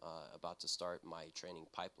I'm about to start my training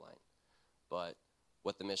pipeline. But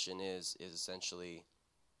what the mission is essentially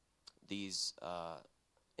these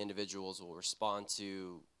individuals will respond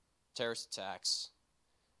to terrorist attacks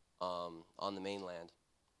on the mainland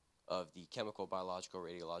of the chemical, biological,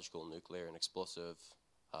 radiological, nuclear, and explosive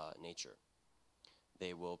nature.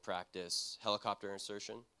 They will practice helicopter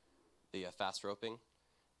insertion via fast roping,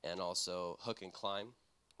 and also hook and climb,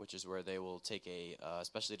 which is where they will take a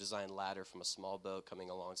specially designed ladder from a small boat coming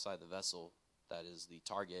alongside the vessel that is the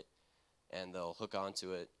target, and they'll hook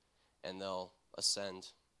onto it, and they'll ascend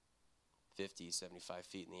 50, 75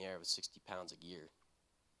 feet in the air with 60 pounds of gear.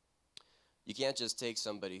 You can't just take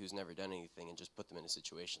somebody who's never done anything and just put them in a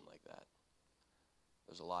situation like that.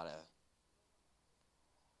 There's a lot of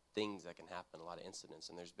things that can happen, a lot of incidents,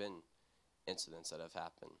 and there's been incidents that have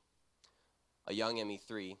happened. A young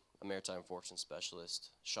ME3, a maritime enforcement specialist,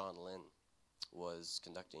 Sean Lynn, was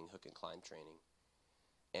conducting hook and climb training,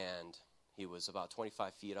 and he was about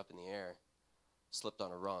 25 feet up in the air, slipped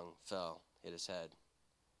on a rung, fell, hit his head,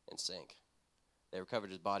 and sank. They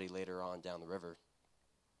recovered his body later on down the river.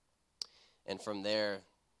 And from there,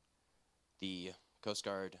 the Coast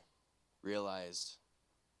Guard realized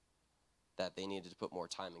that they needed to put more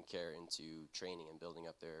time and care into training and building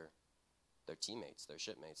up their teammates, their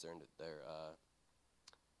shipmates,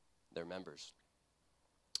 their members.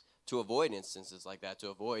 To avoid instances like that, to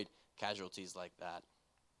avoid casualties like that,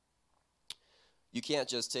 you can't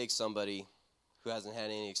just take somebody who hasn't had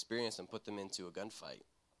any experience and put them into a gunfight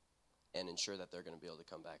and ensure that they're going to be able to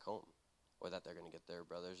come back home, or that they're going to get their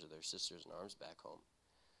brothers or their sisters in arms back home.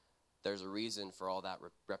 There's a reason for all that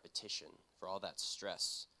repetition, for all that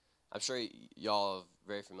stress. I'm sure y'all are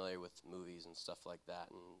very familiar with movies and stuff like that,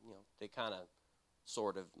 and they kind of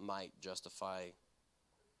sort of might justify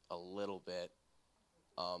a little bit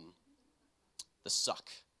the suck,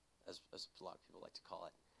 as a lot of people like to call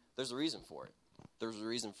it. There's a reason for it. There's a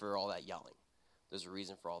reason for all that yelling. There's a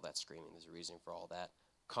reason for all that screaming. There's a reason for all that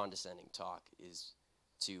condescending talk. Is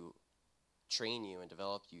to train you and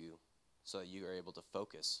develop you so that you are able to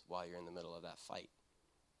focus while you're in the middle of that fight,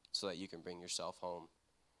 so that you can bring yourself home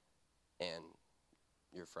and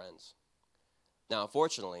your friends. Now,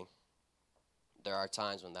 unfortunately, there are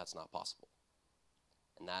times when that's not possible.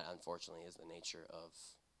 And that, unfortunately, is the nature of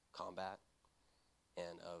combat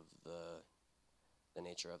and of the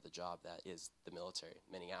nature of the job that is the military,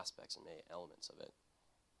 many aspects and many elements of it.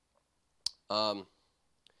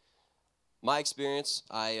 My experience,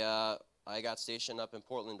 I got stationed up in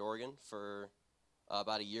Portland, Oregon for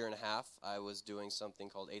about a year and a half. I was doing something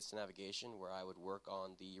called aids to navigation, where I would work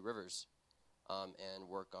on the rivers and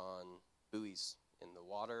work on buoys in the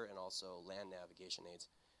water and also land navigation aids.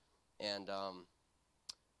 And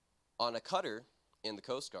on a cutter in the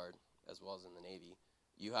Coast Guard, as well as in the Navy,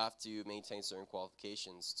 you have to maintain certain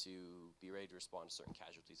qualifications to be ready to respond to certain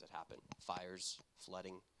casualties that happen, fires,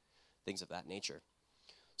 flooding, things of that nature.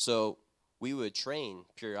 So we would train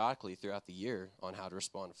periodically throughout the year on how to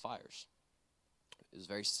respond to fires. It was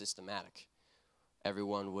very systematic.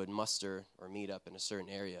 Everyone would muster or meet up in a certain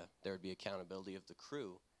area. There would be accountability of the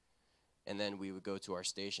crew, and then we would go to our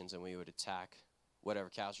stations and we would attack whatever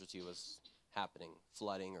casualty was happening,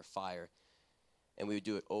 flooding or fire, and we would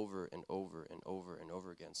do it over and over and over and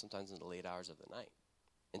over again, sometimes in the late hours of the night,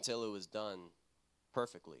 until it was done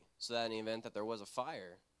perfectly, so that in the event that there was a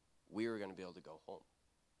fire, we were going to be able to go home.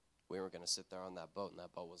 We were going to sit there on that boat, and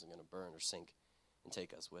that boat wasn't going to burn or sink and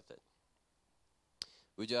take us with it.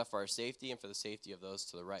 We do that for our safety and for the safety of those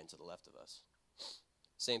to the right and to the left of us.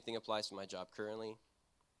 Same thing applies to my job currently,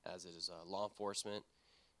 as it is law enforcement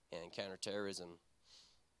and counterterrorism.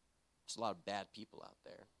 There's a lot of bad people out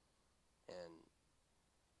there, and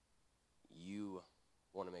you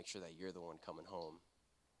want to make sure that you're the one coming home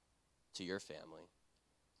to your family.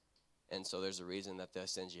 And so there's a reason that they'll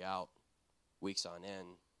send you out weeks on end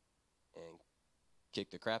and kick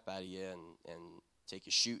the crap out of you and take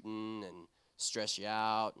you shooting and stress you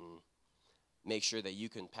out and make sure that you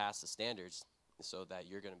can pass the standards so that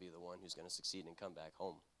you're going to be the one who's going to succeed and come back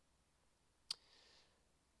home.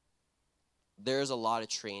 There's a lot of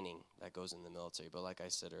training that goes in the military, but like I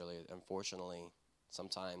said earlier, unfortunately,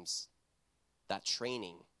 sometimes that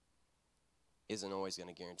training isn't always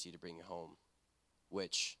going to guarantee to bring you home,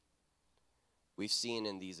 which we've seen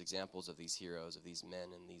in these examples of these heroes, of these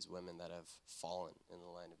men and these women that have fallen in the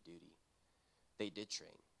line of duty. They did train.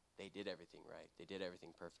 They did everything right. They did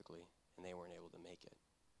everything perfectly, and they weren't able to make it.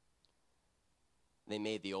 They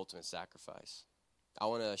made the ultimate sacrifice. I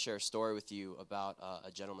want to share a story with you about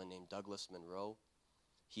a gentleman named Douglas Munro.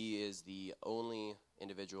 He is the only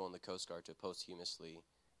individual in the Coast Guard to posthumously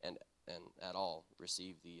and at all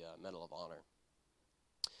receive the Medal of Honor.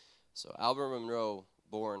 So Albert Munro,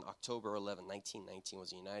 born October 11, 1919,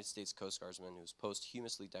 was a United States Coast Guardsman who was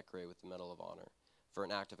posthumously decorated with the Medal of Honor for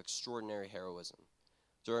an act of extraordinary heroism.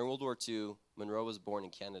 During World War II, Munro was born in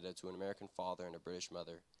Canada to an American father and a British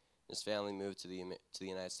mother. His family moved to the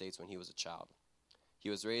United States when he was a child. He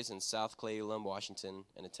was raised in South Clallam, Washington,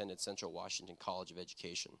 and attended Central Washington College of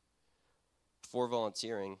Education. Before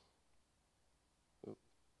volunteering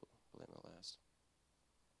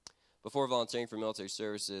for military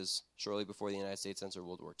services shortly before the United States entered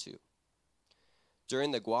World War II.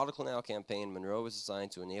 During the Guadalcanal campaign, Munro was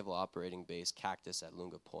assigned to a naval operating base, Cactus, at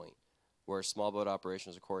Lunga Point, where small boat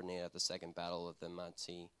operations were coordinated at the Second Battle of the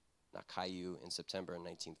Manti-Nakayu in September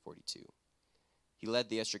 1942. He led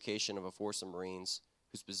the extrication of a force of Marines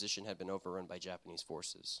whose position had been overrun by Japanese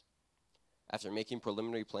forces. After making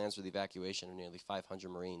preliminary plans for the evacuation of nearly 500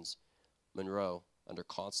 Marines, Munro, under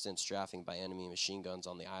constant strafing by enemy machine guns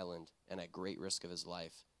on the island and at great risk of his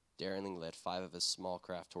life, daringly led 5 of his small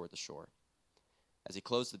craft toward the shore. As he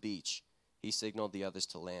closed the beach, he signaled the others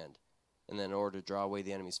to land, and then in order to draw away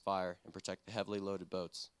the enemy's fire and protect the heavily loaded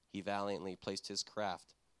boats, he valiantly placed his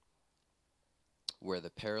craft where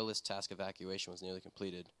the perilous task of evacuation was nearly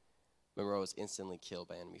completed. Munro was instantly killed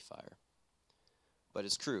by enemy fire. But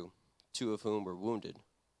his crew, 2 of whom were wounded,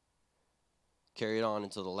 carried on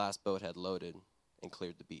until the last boat had loaded and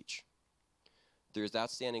cleared the beach. Through his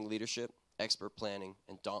outstanding leadership, expert planning,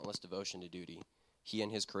 and dauntless devotion to duty, he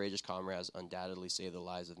and his courageous comrades undoubtedly saved the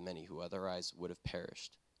lives of many who otherwise would have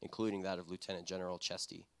perished, including that of Lieutenant General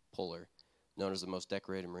Chesty Puller, known as the most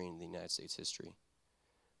decorated Marine in the United States history.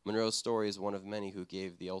 Munro's story is one of many who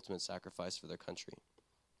gave the ultimate sacrifice for their country,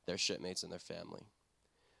 their shipmates, and their family.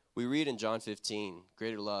 We read in John 15,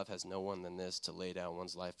 "Greater love has no one than this, to lay down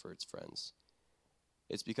one's life for its friends."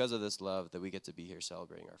 It's because of this love that we get to be here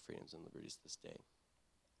celebrating our freedoms and liberties this day.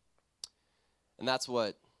 And that's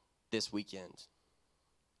what this weekend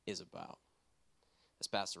is about. As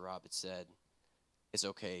Pastor Rob had said, it's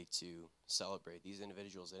okay to celebrate. These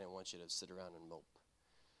individuals, they didn't want you to sit around and mope.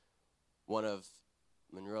 One of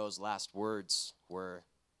Monroe's last words were,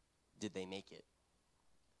 "Did they make it?"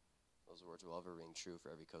 Those words will ever ring true for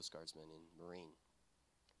every Coast Guardsman and Marine,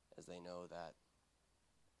 as they know that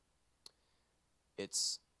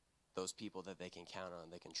it's those people that they can count on,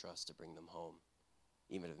 they can trust to bring them home,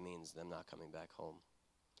 even if it means them not coming back home.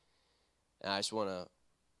 And I just want to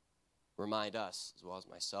remind us, as well as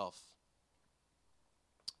myself,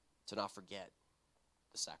 to not forget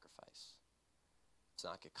the sacrifice, to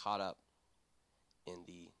not get caught up in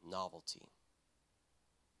the novelty,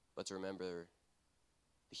 but to remember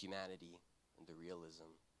the humanity and the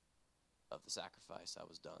realism of the sacrifice that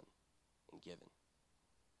was done and given.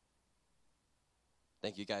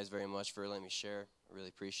 Thank you guys very much for letting me share. I really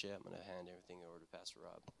appreciate it. I'm going to hand everything over to Pastor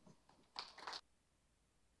Rob.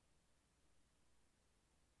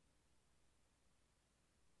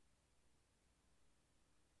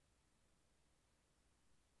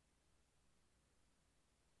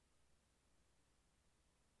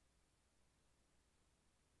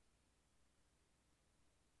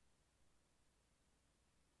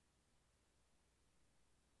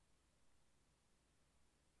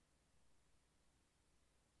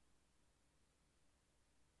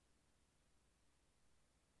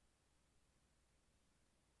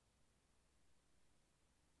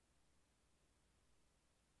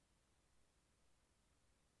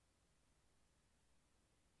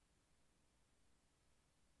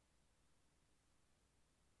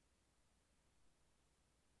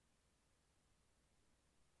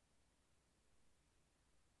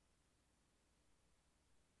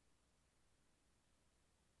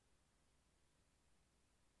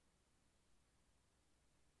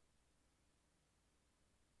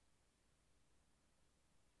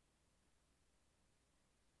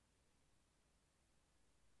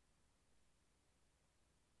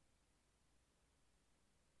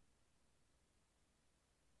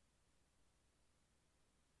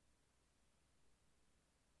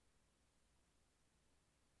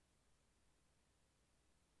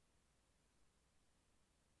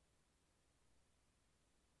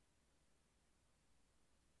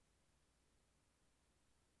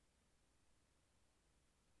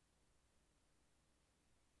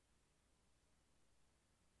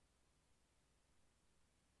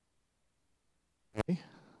 Okay.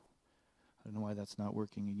 I don't know why that's not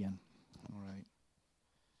working again. All right.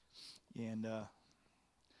 And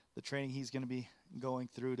the training he's going to be going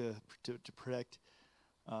through to protect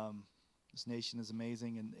this nation is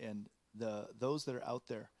amazing, and those that are out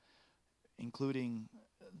there, including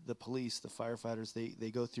the police, the firefighters,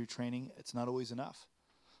 they go through training. It's not always enough.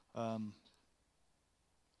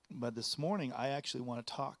 But this morning, I actually want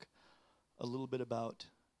to talk a little bit about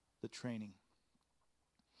the training.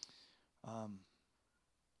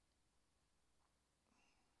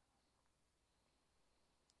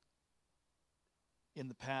 In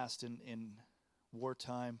the past, in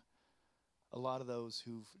wartime, a lot of those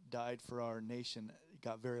who've died for our nation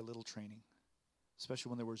got very little training, especially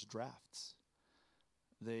when there was drafts.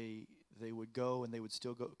 They would go and they would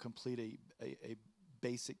still go complete a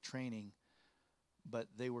basic training, but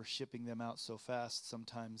they were shipping them out so fast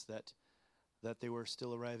sometimes that they were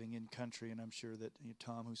still arriving in country. And I'm sure that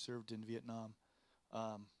Tom, who served in Vietnam,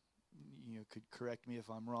 could correct me if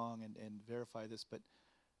I'm wrong and verify this, but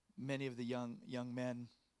many of the young men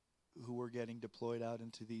who were getting deployed out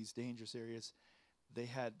into these dangerous areas, they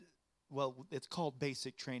had, it's called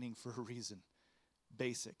basic training for a reason,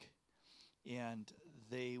 basic. And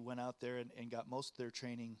they went out there and got most of their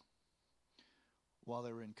training while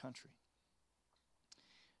they were in country.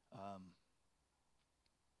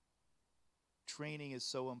 Training is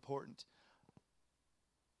so important.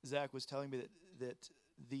 Zach was telling me that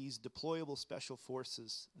these deployable special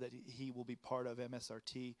forces that he will be part of,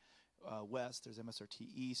 MSRT West, there's MSRT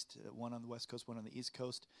East, one on the West Coast, one on the East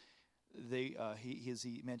Coast.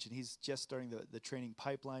 He mentioned he's just starting the training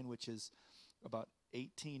pipeline, which is about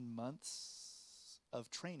 18 months of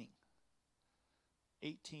training.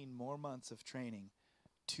 18 more months of training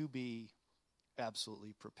to be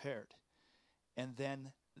absolutely prepared. And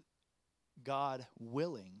then, God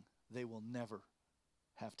willing, they will never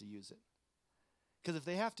have to use it. Because if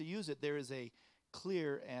they have to use it, there is a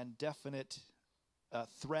clear and definite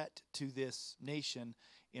threat to this nation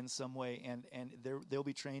in some way, and they'll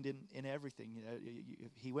be trained in everything.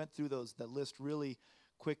 He went through the list really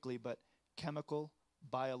quickly, but chemical,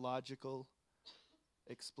 biological,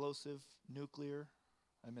 explosive, nuclear.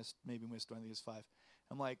 I missed one. I think it's 5.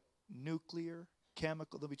 I'm like, nuclear,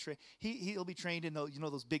 chemical. They'll be trained. He'll be trained in those,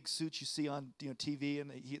 those big suits you see on TV,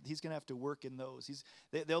 and he's going to have to work in those.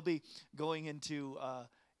 They'll be going into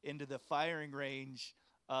the firing range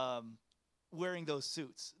wearing those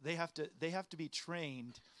suits. They have to be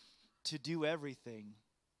trained to do everything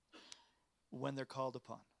when they're called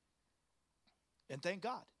upon. And thank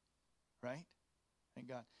God, right? Thank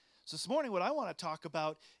God. So this morning, what I want to talk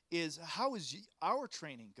about is how is our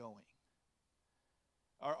training going?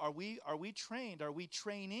 Are we trained? Are we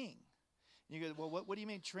training? And you go, well, what do you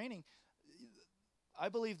mean training? I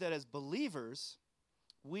believe that as believers,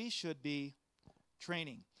 we should be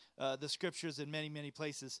training. The scriptures in many, many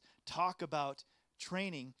places talk about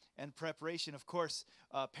training and preparation. Of course,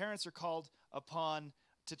 parents are called upon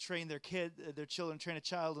to train their children, train a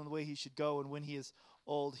child in the way he should go, and when he is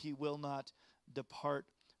old, he will not depart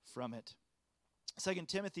from it. 2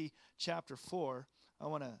 Timothy chapter 4, I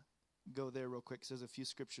want to go there real quick because there's a few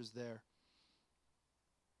scriptures there.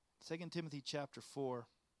 2 Timothy chapter 4.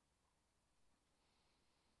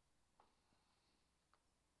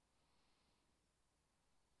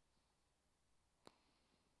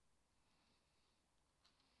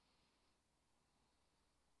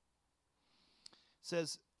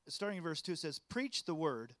 Says, starting in verse 2, it says, preach the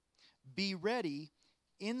word, be ready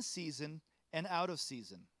in season and out of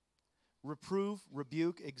season. Reprove,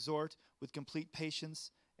 rebuke, exhort with complete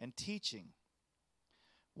patience and teaching.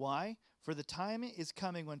 Why? For the time is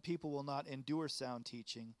coming when people will not endure sound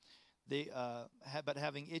teaching, but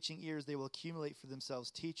having itching ears, they will accumulate for themselves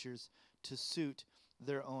teachers to suit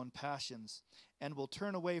their own passions, and will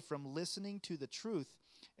turn away from listening to the truth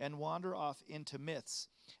and wander off into myths.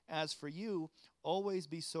 As for you, always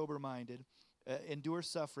be sober-minded, endure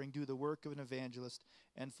suffering, do the work of an evangelist,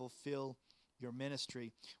 and fulfill your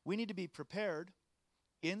ministry. We need to be prepared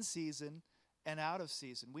in season and out of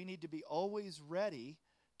season. We need to be always ready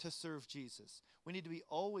to serve Jesus. We need to be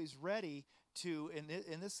always ready to,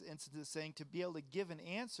 in this instance, saying, to be able to give an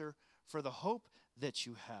answer for the hope that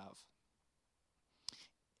you have.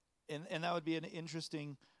 And that would be an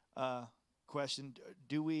interesting question.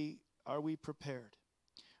 Are we prepared?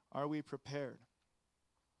 Are we prepared?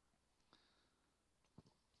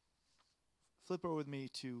 Flip over with me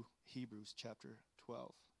to Hebrews chapter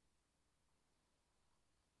 12.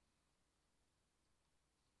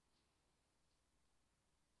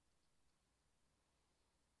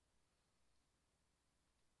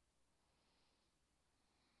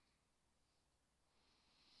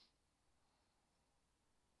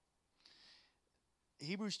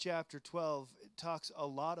 Hebrews chapter 12 talks a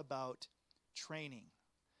lot about training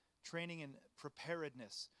and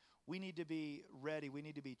preparedness. We need to be ready. We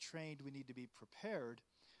need to be trained. We need to be prepared,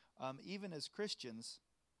 even as Christians.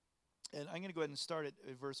 And I'm going to go ahead and start at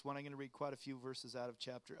verse 1. I'm going to read quite a few verses out of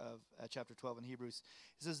chapter 12 in Hebrews.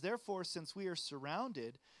 It says, therefore, since we are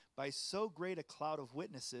surrounded by so great a cloud of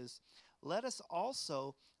witnesses, let us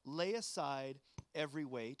also lay aside every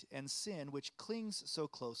weight and sin which clings so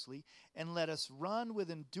closely, and let us run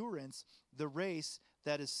with endurance the race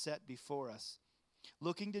that is set before us,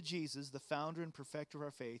 looking to Jesus, the founder and perfecter of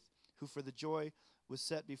our faith, who for the joy was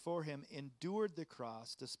set before him endured the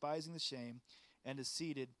cross, despising the shame, and is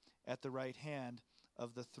seated at the right hand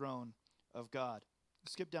of the throne of God.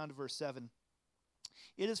 Skip down to verse 7.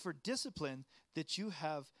 It is for discipline that you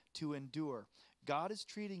have to endure. God is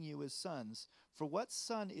treating you as sons. For what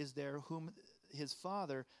son is there whom his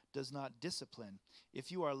father does not discipline?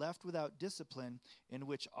 If you are left without discipline, in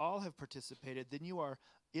which all have participated, then you are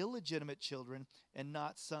illegitimate children and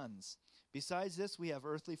not sons. Besides this, we have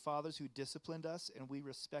earthly fathers who disciplined us, and we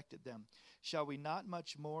respected them. Shall we not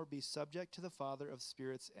much more be subject to the Father of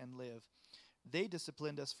spirits and live? They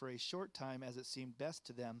disciplined us for a short time as it seemed best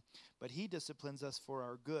to them, but he disciplines us for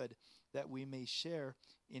our good, that we may share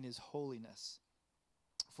in his holiness.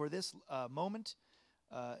 For the moment,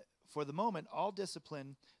 all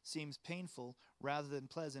discipline seems painful rather than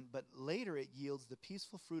pleasant, but later it yields the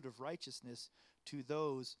peaceful fruit of righteousness to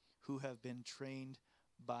those who have been trained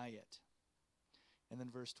by it. And then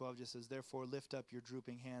verse 12 just says, therefore lift up your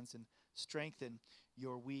drooping hands and strengthen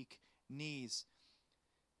your weak knees.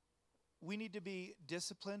 We need to be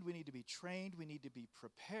disciplined. We need to be trained. We need to be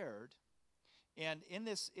prepared. And in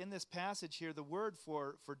this passage here, the word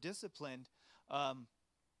for disciplined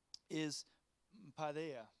is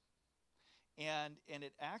paideia. And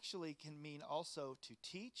it actually can mean also to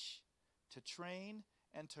teach, to train,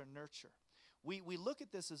 and to nurture. We look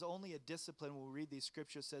at this as only a discipline when we read these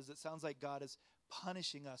scriptures. Says it sounds like God is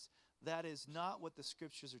punishing us. That is not what the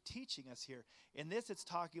scriptures are teaching us here. In this, it's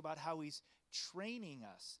talking about how he's training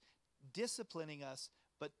us, disciplining us,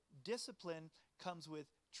 but discipline comes with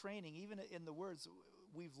training. Even in the words,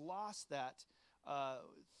 we've lost that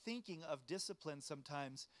thinking of discipline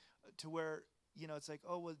sometimes to where, it's like,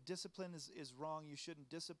 oh, well, discipline is wrong. You shouldn't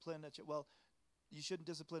discipline a child. Well, you shouldn't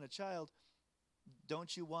discipline a child.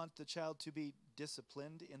 Don't you want the child to be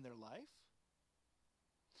disciplined in their life?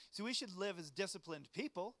 See, we should live as disciplined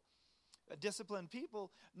people. Disciplined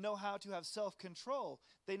people know how to have self-control.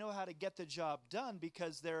 They know how to get the job done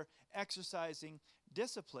because they're exercising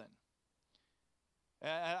discipline.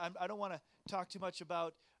 I don't want to talk too much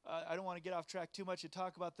about, I don't want to get off track too much and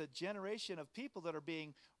talk about the generation of people that are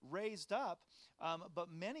being raised up,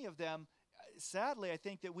 but many of them, sadly, I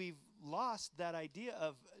think that we've lost that idea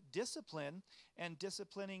of discipline and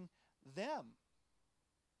disciplining them.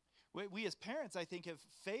 We as parents, I think, have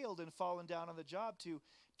failed and fallen down on the job to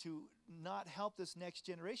not help this next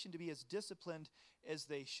generation to be as disciplined as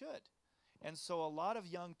they should. And so a lot of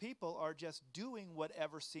young people are just doing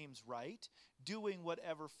whatever seems right, doing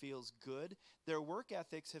whatever feels good. Their work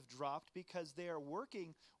ethics have dropped because they are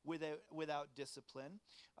working without discipline.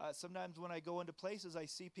 Sometimes when I go into places, I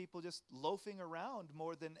see people just loafing around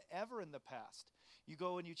more than ever in the past. You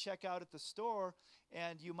go and you check out at the store,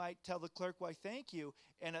 and you might tell the clerk, why, thank you.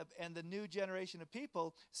 And the new generation of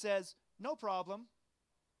people says, no problem.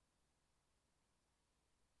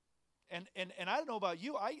 And I don't know about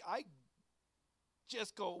you, I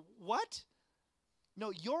just go, what?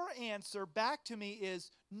 No, your answer back to me is,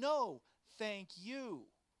 no, thank you.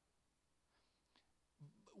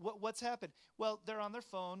 What's happened? Well, they're on their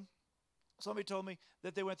phone. Somebody told me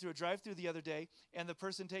that they went through a drive-thru the other day, and the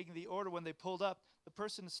person taking the order, when they pulled up, the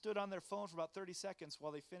person stood on their phone for about 30 seconds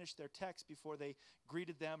while they finished their text before they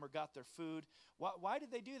greeted them or got their food. Why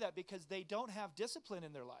did they do that? Because they don't have discipline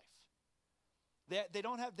in their life. They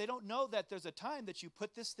don't know that there's a time that you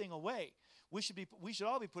put this thing away. We should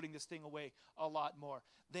all be putting this thing away a lot more.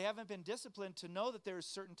 They haven't been disciplined to know that there are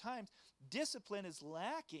certain times. Discipline is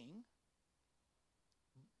lacking,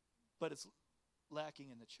 but it's lacking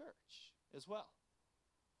in the church as well.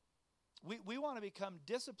 We want to become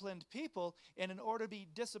disciplined people, and in order to be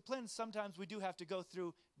disciplined, sometimes we do have to go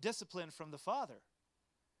through discipline from the Father.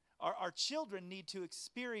 Our children need to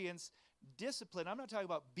experience discipline. I'm not talking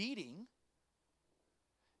about beating.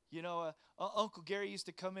 Uncle Gary used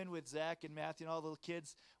to come in with Zach and Matthew and all the little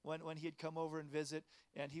kids when he'd come over and visit,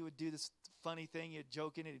 and he would do this funny thing. He'd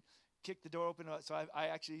joke in, and he'd kick the door open. So I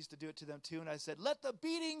actually used to do it to them too, and I said, let the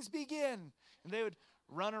beatings begin. And they would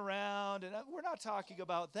run around, and we're not talking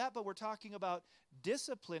about that, but we're talking about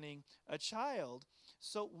disciplining a child.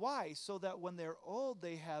 So why? So that when they're old,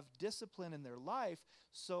 they have discipline in their life.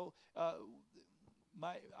 So I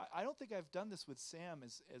don't think I've done this with Sam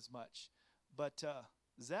as much, but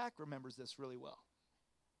Zach remembers this really well.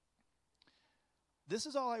 This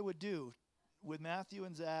is all I would do with Matthew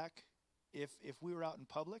and Zach if we were out in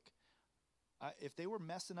public. If they were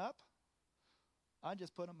messing up, I'd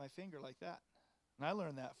just put up my finger like that. And I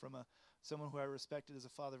learned that from someone who I respected as a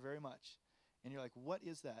father very much. And you're like, what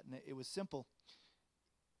is that? And it was simple.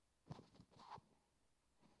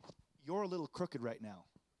 You're a little crooked right now.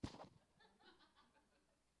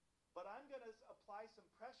 But I'm going to apply some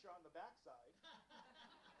pressure on the backside.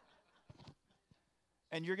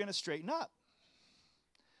 And you're going to straighten up.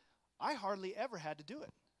 I hardly ever had to do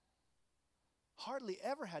it. Hardly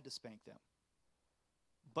ever had to spank them.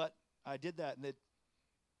 But I did that, and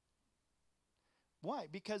why?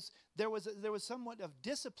 Because there was somewhat of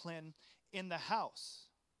discipline in the house.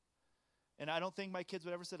 And I don't think my kids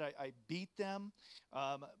would ever said I beat them.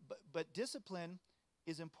 But discipline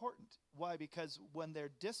is important. Why? Because when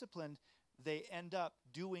they're disciplined, they end up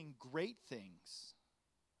doing great things.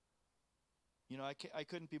 I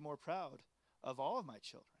couldn't be more proud of all of my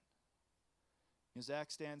children.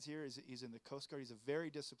 Zach stands here. He's in the Coast Guard. He's a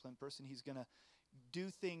very disciplined person. He's going to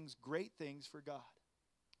do great things for God.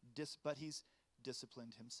 But he's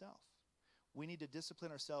disciplined himself. We need to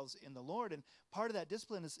discipline ourselves in the Lord. And part of that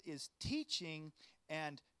discipline is teaching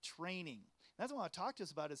and training. That's what I want to talk to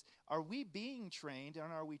us about is, are we being trained,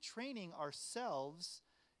 and are we training ourselves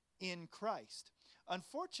in Christ?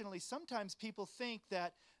 Unfortunately, sometimes people think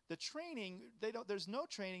that the training, there's no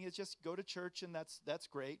training, it's just go to church and that's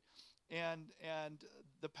great. And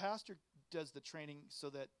the pastor does the training so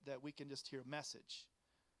that we can just hear a message.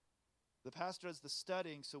 The pastor does the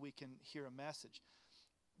studying so we can hear a message.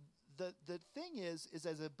 The thing is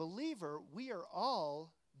as a believer, we are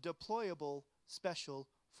all deployable special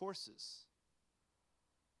forces.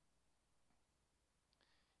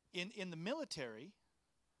 In the military,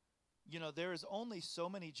 there is only so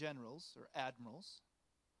many generals or admirals.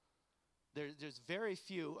 There's very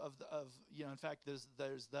few in fact, there's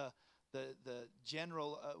the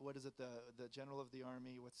general, what is it, the general of the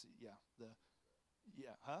army,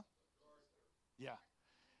 Yeah.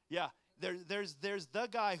 Yeah. There's the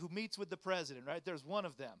guy who meets with the president, right? There's one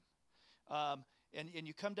of them. And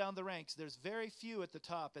you come down the ranks, there's very few at the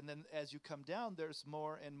top. And then as you come down, there's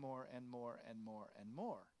more and more and more and more and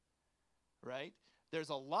more, right? There's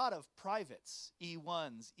a lot of privates,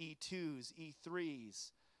 E1s, E2s,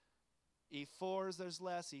 E3s. E4s, there's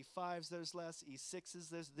less. E5s, there's less.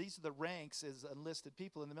 E6s, these are the ranks as enlisted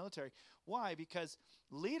people in the military. Why? Because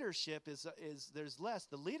leadership is there's less.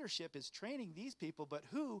 The leadership is training these people, but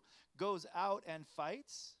who goes out and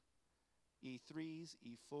fights? E3s,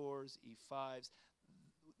 E4s, E5s.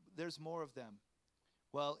 There's more of them.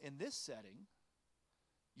 Well, in this setting,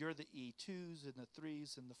 you're the E2s and the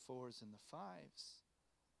 3s and the 4s and the 5s.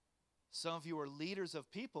 Some of you are leaders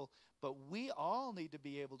of people, but we all need to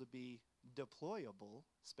be able to be deployable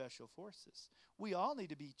special forces. We all need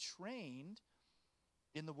to be trained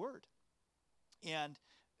in the Word. And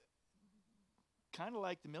kind of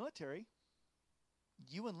like the military,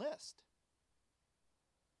 you enlist.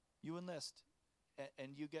 You enlist,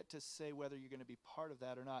 and you get to say whether you're going to be part of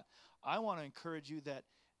that or not. I want to encourage you that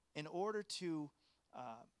in order to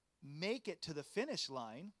make it to the finish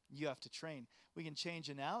line, you have to train. We can change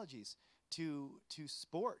analogies to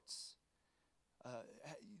sports.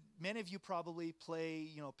 Many of you probably play,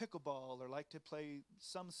 pickleball or like to play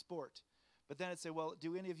some sport. But then I'd say, well,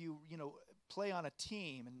 do any of you, play on a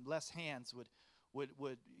team and less hands would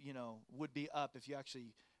be up if you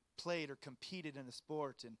actually played or competed in a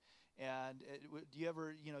sport? And do you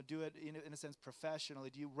ever, do it in a sense professionally?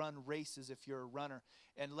 Do you run races if you're a runner?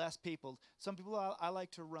 And less people. Some people, I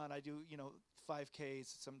like to run. I do,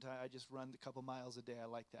 5Ks. Sometimes I just run a couple miles a day. I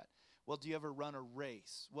like that. Well, do you ever run a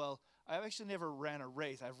race? Well, I've actually never ran a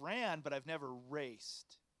race. I've ran, but I've never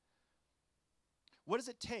raced. What does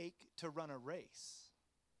it take to run a race?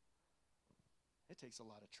 It takes a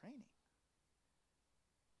lot of training.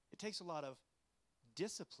 It takes a lot of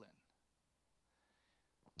discipline.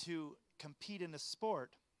 To compete in a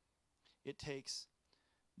sport, it takes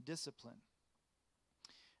discipline.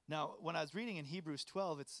 Now, when I was reading in Hebrews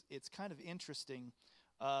 12, it's kind of interesting.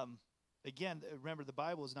 Again, remember the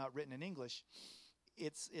Bible is not written in English.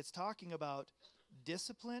 It's talking about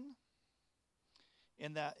discipline.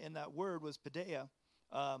 And that word was paideia.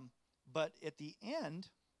 But at the end,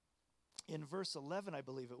 in verse 11, I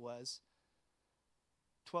believe it was,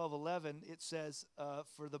 12:11, it says,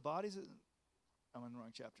 for the bodies... I'm in the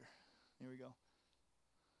wrong chapter. Here we go.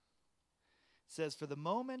 It says, for the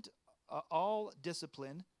moment, all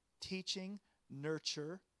discipline, teaching,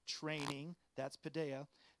 nurture, training, that's paideia,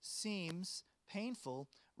 seems painful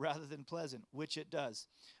rather than pleasant, which it does.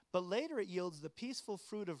 But later it yields the peaceful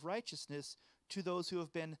fruit of righteousness to those who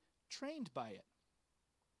have been trained by it.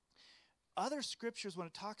 Other scriptures, when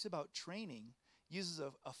it talks about training, uses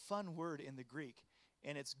a fun word in the Greek,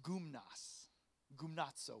 and it's gumnos.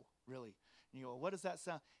 Gumnazo, really. And you go, what does that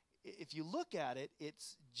sound? If you look at it,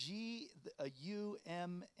 it's G-U-M-N,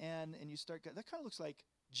 and you start, that kind of looks like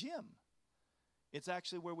gym. It's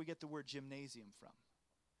actually where we get the word gymnasium from.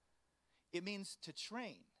 It means to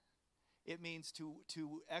train. It means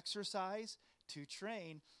to exercise, to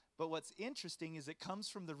train. But what's interesting is it comes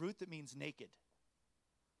from the root that means naked.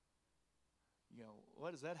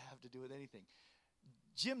 What does that have to do with anything?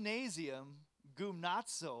 Gymnasium,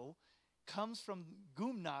 gumnazo, comes from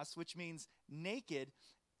gumnos, which means naked.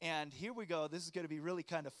 And here we go. This is going to be really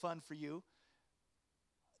kind of fun for you.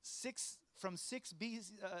 6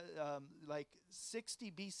 BC, like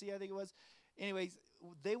 60 BC, I think it was. Anyways,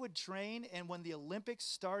 they would train, and when the Olympics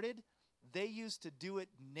started, they used to do it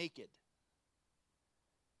naked.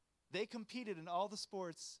 They competed in all the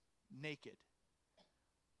sports naked.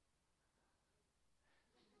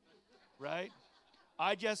 Right?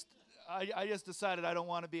 I just decided I don't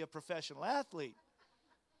want to be a professional athlete.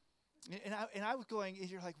 And I was going, and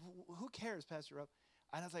you're like, who cares, Pastor Rob?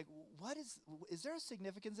 And I was like, is there a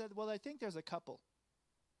significance of that? Well, I think there's a couple.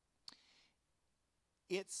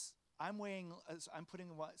 I'm putting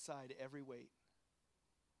aside every weight.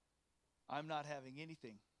 I'm not having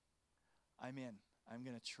anything. I'm in. I'm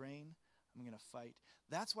going to train. I'm going to fight.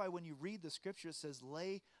 That's why when you read the scripture, it says,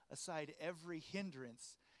 lay aside every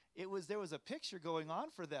hindrance. There was a picture going on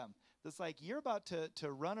for them. That's like, you're about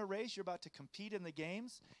to run a race. You're about to compete in the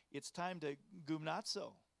games. It's time to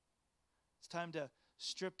gumnazo. It's time to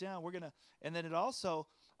strip down. And then it also,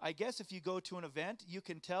 I guess if you go to an event, you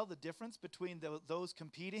can tell the difference between those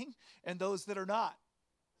competing and those that are not.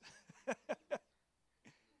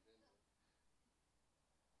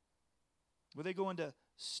 Where they go into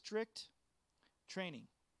strict training.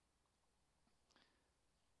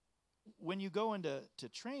 When you go into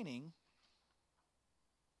training,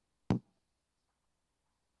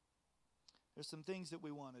 There's some things that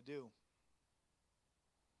we want to do.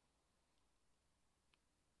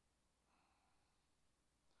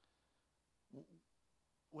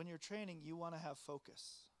 When you're training, you want to have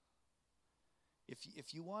focus.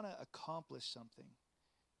 If you want to accomplish something,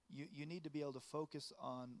 you need to be able to focus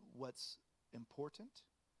on what's important,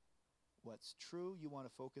 what's true. You want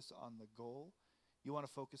to focus on the goal. You want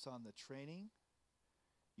to focus on the training.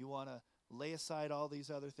 You want to lay aside all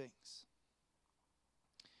these other things.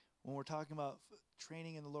 When we're talking about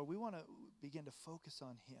training in the Lord, we want to begin to focus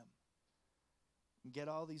on Him. And get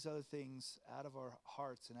all these other things out of our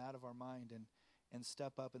hearts and out of our mind, and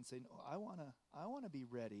step up and say, no, I want to be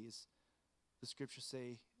ready. As the scriptures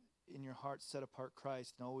say, in your heart set apart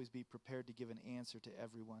Christ, and always be prepared to give an answer to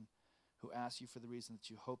everyone who asks you for the reason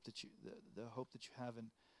that you hope that the hope that you have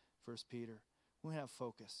in 1 Peter. We have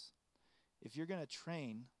focus. If you're going to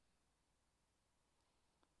train,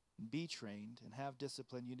 be trained, and have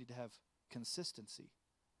discipline, you need to have consistency.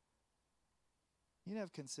 You need to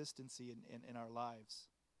have consistency in our lives.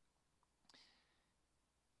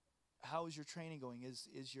 How is your training going?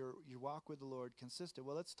 Is your walk with the Lord consistent?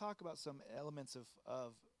 Well, let's talk about some elements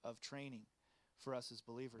of training for us as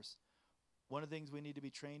believers. One of the things we need to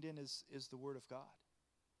be trained in is the Word of God.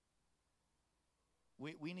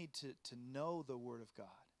 We need to know the Word of God.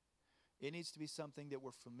 It needs to be something that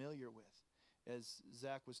we're familiar with. As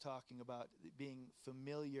Zach was talking about, being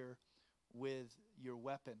familiar with your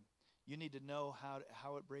weapon. You need to know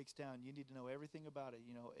how it breaks down. You need to know everything about it.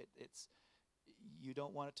 You know, it's you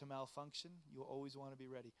don't want it to malfunction. You always want to be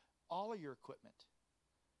ready. All of your equipment,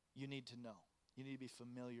 you need to know. You need to be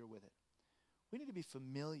familiar with it. We need to be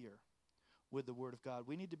familiar with the Word of God.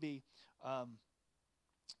 We need to be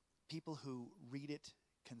people who read it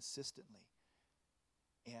consistently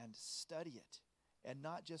and study it, and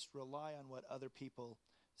not just rely on what other people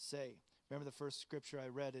say. Remember the first scripture I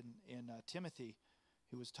read in Timothy,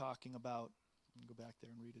 who was talking about, let me go back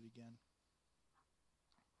there and read it again.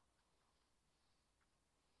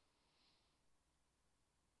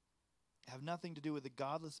 Have nothing to do with the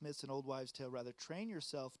godless myths and old wives' tale. Rather, train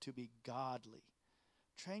yourself to be godly.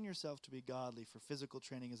 Train yourself to be godly, for physical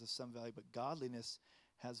training is of some value, but godliness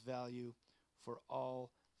has value for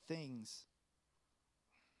all things.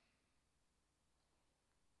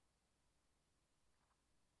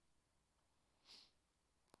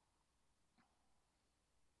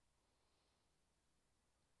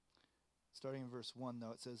 Starting in verse 1,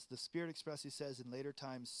 though, it says, the Spirit expressly says, in later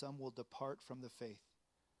times some will depart from the faith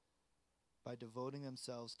by devoting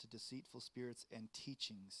themselves to deceitful spirits and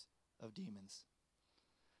teachings of demons.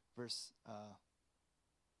 Verse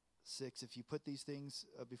 6, if you put these things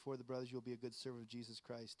before the brothers, you'll be a good servant of Jesus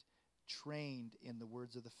Christ, trained in the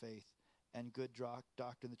words of the faith and good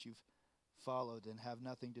doctrine that you've followed, and have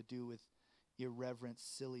nothing to do with irreverent,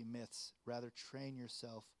 silly myths. Rather, train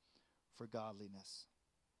yourself for godliness.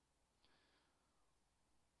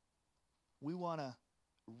 We want to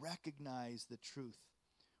recognize the truth.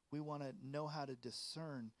 We want to know how to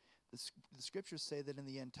discern. The scriptures say that in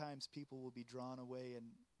the end times, people will be drawn away and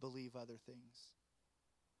believe other things.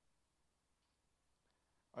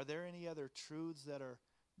 Are there any other truths that are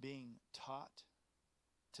being taught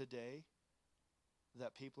today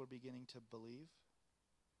that people are beginning to believe?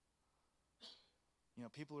 You know,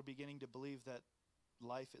 people are beginning to believe that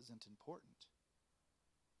life isn't important.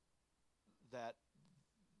 That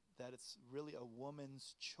it's really a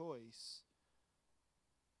woman's choice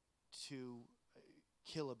to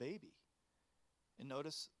kill a baby. And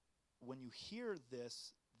notice, when you hear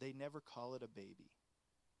this, they never call it a baby.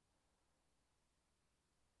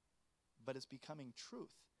 But it's becoming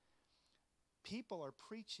truth. People are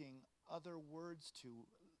preaching other words to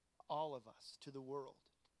all of us, to the world,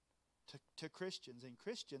 to Christians. And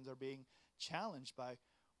Christians are being challenged by,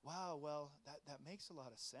 wow, well, that makes a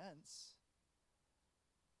lot of sense.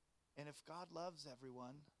 And if God loves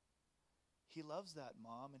everyone, He loves that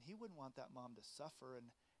mom, and He wouldn't want that mom to suffer and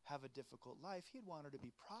have a difficult life. He'd want her to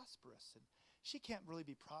be prosperous. And she can't really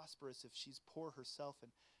be prosperous if she's poor herself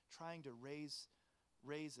and trying to raise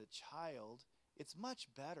a child. It's much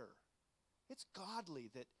better. It's godly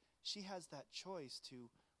that she has that choice to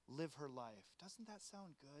live her life. Doesn't that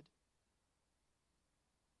sound good?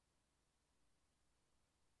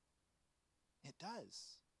 It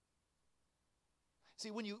does. See,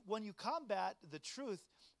 when you combat the truth,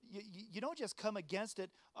 you don't just come against it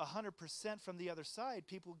 100% from the other side.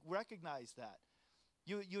 People recognize that.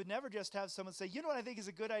 You would never just have someone say, you know what I think is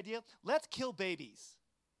a good idea? Let's kill babies.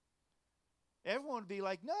 Everyone would be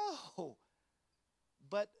like, no.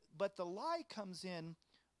 But the lie comes in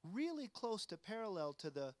really close to parallel to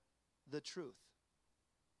the truth.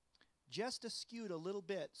 just askewed a little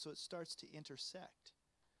bit so it starts to intersect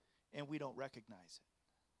and we don't recognize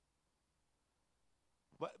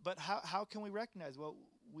it. But how can we recognize? Well,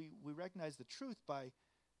 we recognize the truth by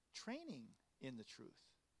training in the truth,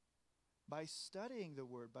 by studying the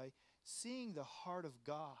Word, by seeing the heart of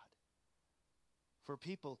God for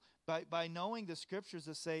people, by knowing the Scriptures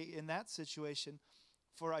that say in that situation,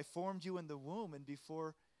 for I formed you in the womb, and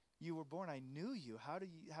before you were born, I knew you. How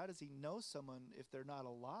does he know someone if they're not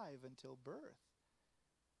alive until birth?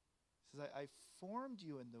 He says, I formed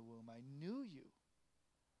you in the womb. I knew you.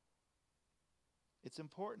 It's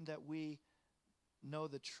important that we know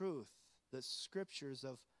the truth, the Scriptures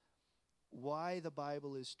of why the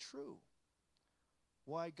Bible is true,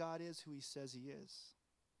 why God is who he says he is.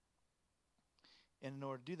 And in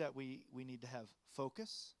order to do that, we need to have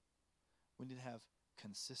focus. We need to have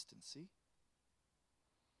consistency.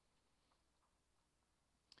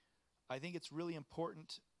 I think it's really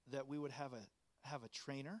important that we would have a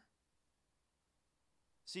trainer.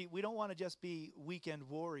 See, we don't want to just be weekend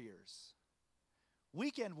warriors.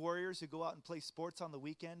 Weekend warriors who go out and play sports on the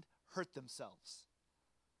weekend hurt themselves.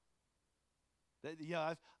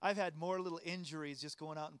 I've had more little injuries just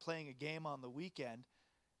going out and playing a game on the weekend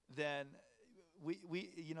than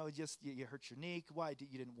you hurt your knee. Why?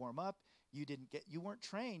 You didn't warm up. You weren't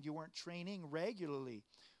trained. You weren't training regularly.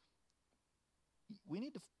 We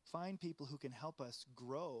need to find people who can help us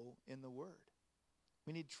grow in the Word.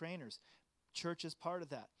 We need trainers. Church is part of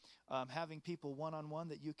that. Having people one-on-one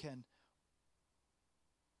that you can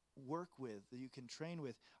work with, that you can train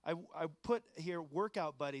with. I put here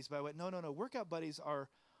workout buddies, but I went, no. Workout buddies are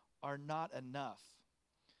not enough.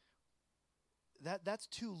 That's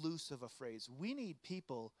too loose of a phrase. We need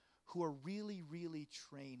people who are really, really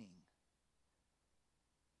training.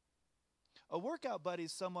 A workout buddy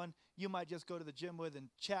is someone you might just go to the gym with and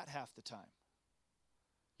chat half the time.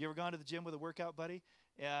 You ever gone to the gym with a workout buddy?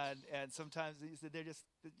 And sometimes they're just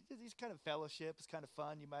these kind of fellowship. It's kind of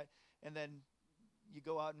fun. And then you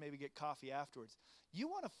go out and maybe get coffee afterwards. You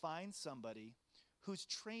want to find somebody who's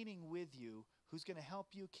training with you, who's going to help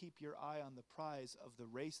you keep your eye on the prize of the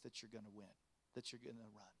race that you're going to win, that you're going to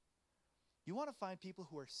run. You want to find people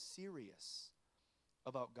who are serious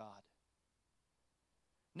about God.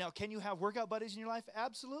 Now, can you have workout buddies in your life?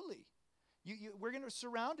 Absolutely. We're going to be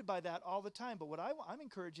surrounded by that all the time. But what I'm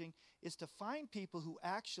encouraging is to find people who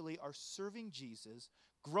actually are serving Jesus,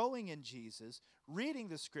 growing in Jesus, reading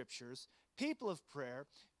the Scriptures, people of prayer,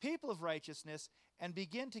 people of righteousness, and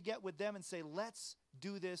begin to get with them and say, let's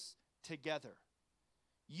do this together.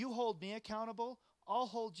 You hold me accountable, I'll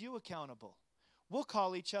hold you accountable. We'll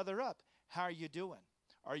call each other up. How are you doing?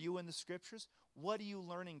 Are you in the Scriptures? What are you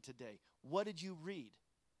learning today? What did you read?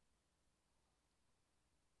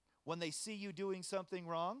 When they see you doing something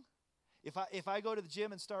wrong, if I go to the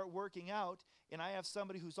gym and start working out and I have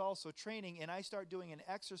somebody who's also training and I start doing an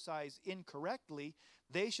exercise incorrectly,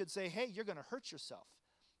 they should say, hey, you're going to hurt yourself.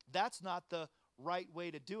 That's not the right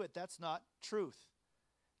way to do it. That's not truth.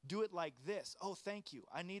 Do it like this. Oh, thank you.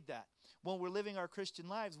 I need that. When we're living our Christian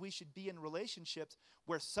lives, we should be in relationships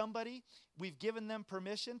where we've given them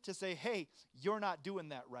permission to say, hey, you're not doing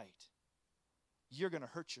that right. You're going to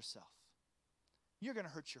hurt yourself. You're going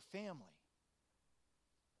to hurt your family.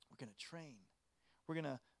 We're going to train. We're going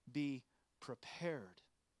to be prepared.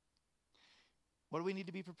 What do we need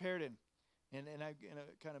to be prepared in? And I'm going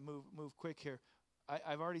to kind of move quick here.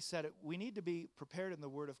 I've already said it. We need to be prepared in the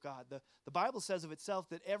Word of God. The Bible says of itself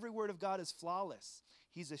that every word of God is flawless.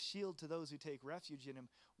 He's a shield to those who take refuge in him.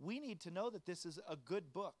 We need to know that this is a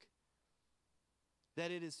good book,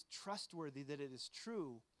 that it is trustworthy, that it is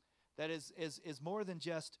true, that is more than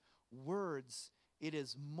just words. It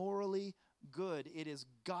is morally good. It is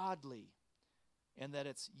godly. And that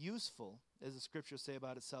it's useful, as the Scriptures say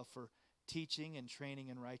about itself, for teaching and training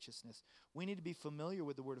in righteousness. We need to be familiar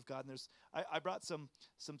with the Word of God. And I brought some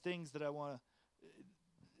things that I want to,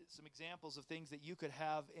 some examples of things that you could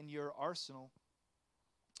have in your arsenal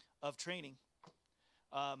of training.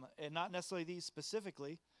 And not necessarily these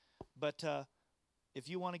specifically, but if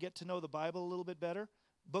you want to get to know the Bible a little bit better,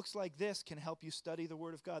 books like this can help you study the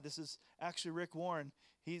Word of God. This is actually Rick Warren.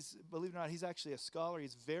 Believe it or not, he's actually a scholar.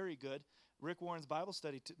 He's very good. Rick Warren's Bible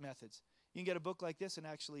study methods. You can get a book like this and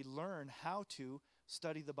actually learn how to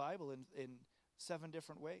study the Bible in 7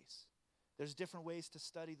 different ways. There's different ways to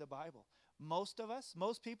study the Bible. Most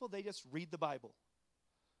people, they just read the Bible.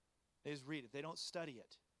 They just read it. They don't study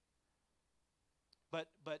it.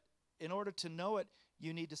 But in order to know it,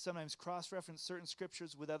 you need to sometimes cross-reference certain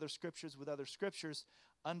scriptures with other scriptures,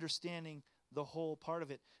 understanding the whole part of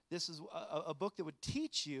it. This is a book that would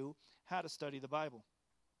teach you how to study the Bible.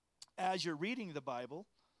 As you're reading the Bible,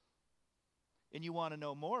 and you want to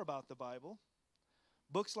know more about the Bible,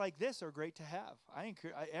 books like this are great to have.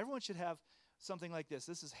 Everyone should have something like this.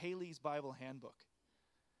 This is Haley's Bible Handbook.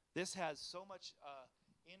 This has so much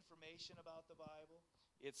information about the Bible.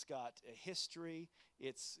 It's got a history.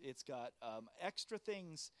 It's got extra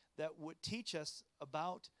things that would teach us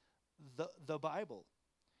about the Bible.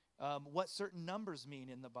 What certain numbers mean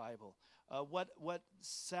in the Bible, what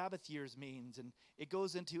Sabbath years means, and it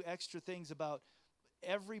goes into extra things about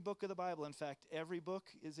every book of the Bible. In fact, every book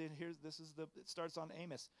is in here. It starts on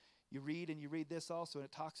Amos. You read this also, and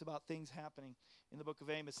it talks about things happening in the book of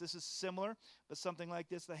Amos. This is similar, but something like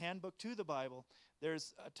this, the handbook to the Bible.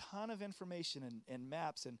 There's a ton of information and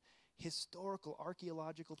maps and historical,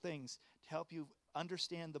 archaeological things to help you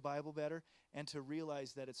understand the Bible better and to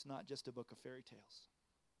realize that it's not just a book of fairy tales.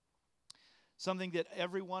 Something that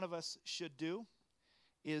every one of us should do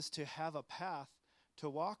is to have a path to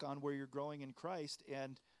walk on where you're growing in Christ,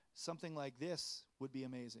 and something like this would be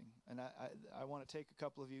amazing. And I want to take a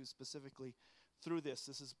couple of you specifically through this.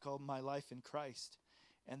 This is called My Life in Christ.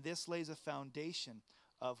 And this lays a foundation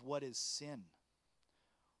of what is sin,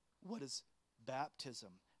 what is baptism,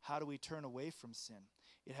 how do we turn away from sin.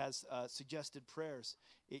 It has suggested prayers.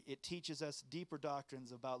 It teaches us deeper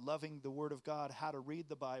doctrines about loving the Word of God, how to read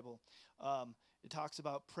the Bible. It talks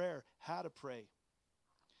about prayer, how to pray.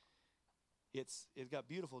 It's got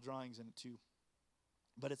beautiful drawings in it too.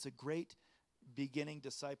 But it's a great beginning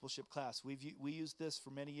discipleship class. We used this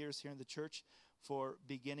for many years here in the church for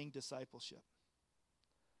beginning discipleship.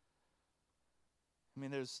 I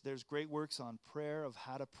mean, there's great works on prayer, of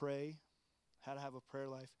how to pray, how to have a prayer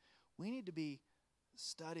life. We need to be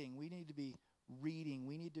studying. We need to be reading.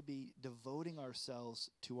 We need to be devoting ourselves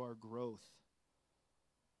to our growth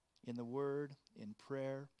in the Word, in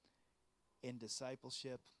prayer, in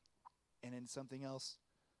discipleship, and in something else.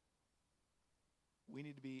 We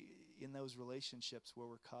need to be in those relationships where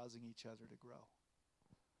we're causing each other to grow.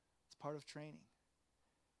 It's part of training.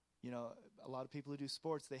 You know, a lot of people who do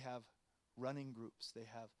sports, they have running groups. They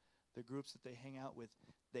have the groups that they hang out with.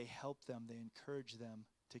 They help them. They encourage them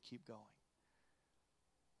to keep going.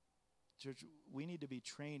 Church, we need to be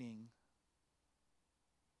training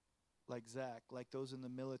like Zach, like those in the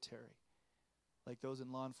military, like those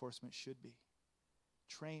in law enforcement should be.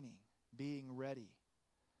 Training, being ready.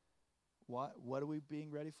 What are we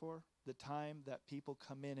being ready for? The time that people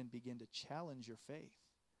come in and begin to challenge your faith.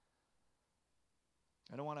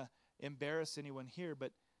 I don't want to embarrass anyone here,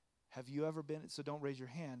 but have you ever been, so don't raise your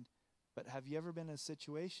hand, but have you ever been in a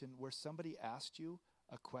situation where somebody asked you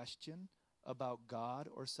a question about God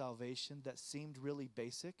or salvation that seemed really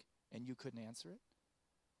basic and you couldn't answer it?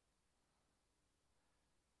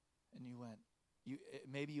 And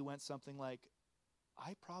maybe you went something like,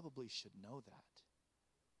 I probably should know that.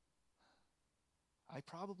 I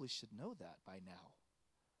probably should know that by now,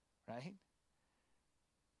 right?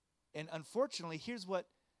 And unfortunately, here's what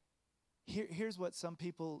some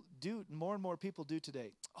people do, more and more people do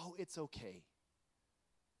today. Oh, it's okay.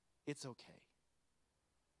 It's okay.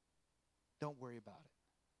 Don't worry about it.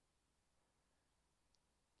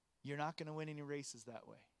 You're not going to win any races that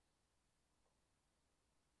way.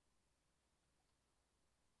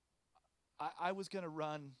 I was going to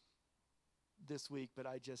run this week, but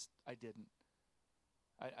I didn't.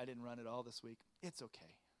 I didn't run at all this week. It's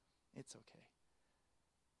okay. It's okay.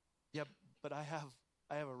 Yeah, but I have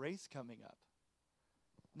a race coming up.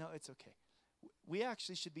 No, it's okay. We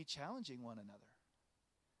actually should be challenging one another.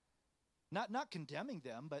 Not condemning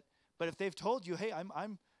them, but if they've told you, hey,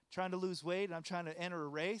 I'm trying to lose weight and I'm trying to enter a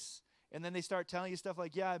race, and then they start telling you stuff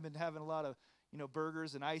like, yeah, I've been having a lot of,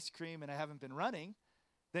 burgers and ice cream and I haven't been running,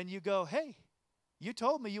 then you go, hey, you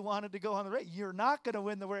told me you wanted to go on the race. You're not going to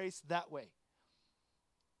win the race that way.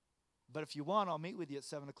 But if you want, I'll meet with you at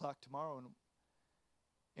 7 o'clock tomorrow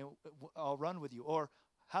and I'll run with you. Or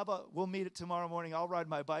how about we'll meet it tomorrow morning, I'll ride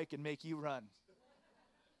my bike and make you run.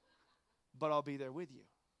 But I'll be there with you.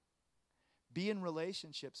 Be in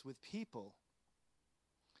relationships with people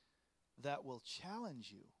that will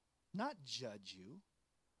challenge you, not judge you,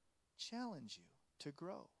 challenge you to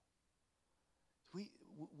grow.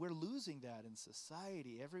 We're losing that in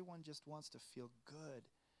society. Everyone just wants to feel good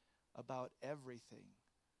about everything.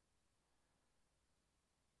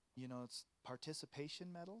 It's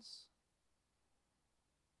participation medals.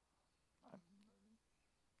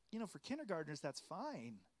 For kindergartners, that's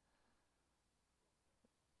fine.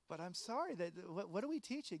 But I'm sorry, that what are we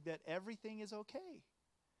teaching? That everything is okay.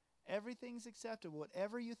 Everything's acceptable.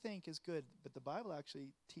 Whatever you think is good. But the Bible actually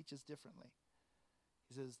teaches differently.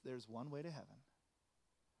 He says there's one way to heaven.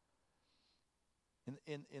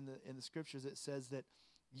 In the scriptures, it says that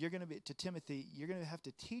you're going to be, to Timothy, you're going to have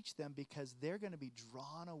to teach them because they're going to be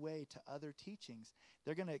drawn away to other teachings.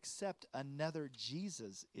 They're going to accept another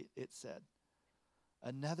Jesus, it said.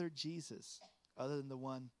 Another Jesus other than the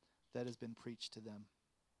one that has been preached to them.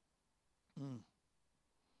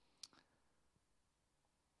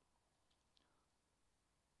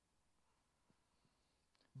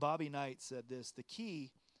 Bobby Knight said this: the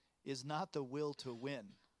key is not the will to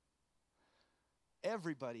win.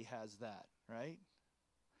 Everybody has that, right?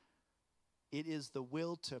 It is the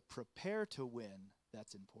will to prepare to win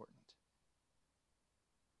that's important.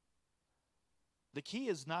 The key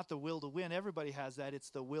is not the will to win. Everybody has that. It's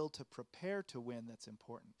the will to prepare to win that's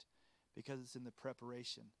important, because it's in the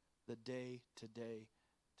preparation, the day to day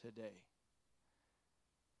to day.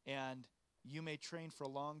 And you may train for a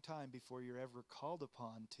long time before you're ever called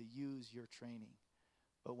upon to use your training.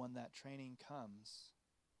 But when that training comes,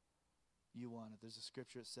 you want it. There's a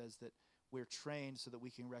scripture that says that we're trained so that we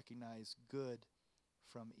can recognize good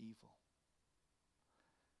from evil.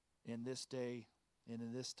 In this day and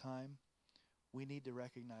in this time, we need to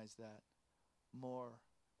recognize that more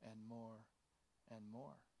and more and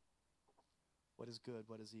more. What is good?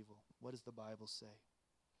 What is evil? What does the Bible say?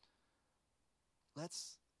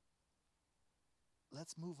 Let's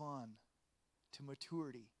move on to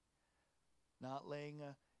maturity. Not laying,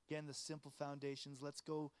 again, the simple foundations. Let's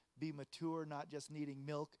go be mature, not just needing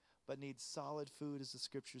milk, but need solid food as the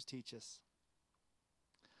scriptures teach us,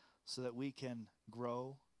 so that we can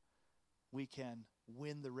grow, we can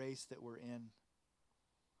win the race that we're in.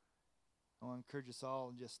 I want to encourage us all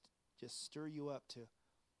and just stir you up to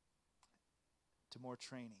more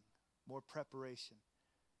training, more preparation,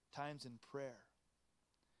 times in prayer,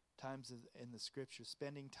 times in the scripture,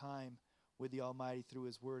 spending time with the Almighty through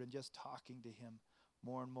His Word and just talking to Him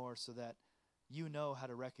more and more, so that you know how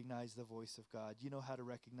to recognize the voice of God. You know how to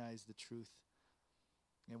recognize the truth,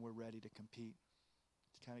 and we're ready to compete.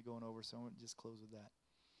 It's kind of going over, so I want to just close with that.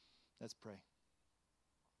 Let's pray.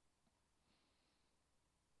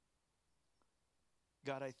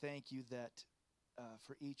 God, I thank you that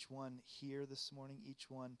for each one here this morning, each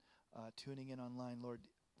one tuning in online, Lord,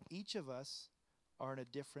 each of us are in a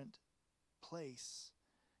different place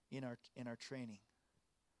in our training.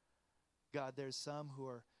 God, there's some who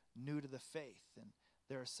are new to the faith, and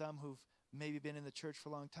there are some who've maybe been in the church for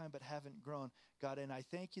a long time but haven't grown. God, and I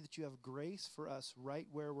thank you that you have grace for us right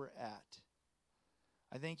where we're at.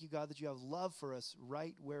 I thank you, God, that you have love for us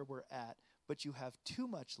right where we're at, but you have too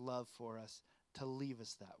much love for us to leave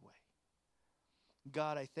us that way.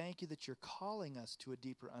 God, I thank you that you're calling us to a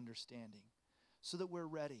deeper understanding so that we're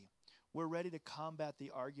ready. We're ready to combat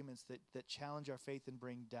the arguments that challenge our faith and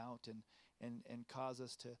bring doubt and cause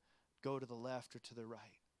us to go to the left or to the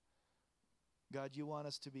right. God, you want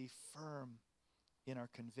us to be firm in our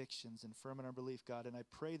convictions and firm in our belief, God. And I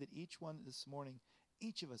pray that each one this morning,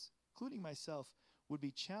 each of us, including myself, would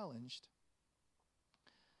be challenged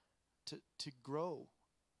to grow,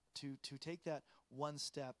 to take that one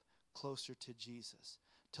step closer to Jesus,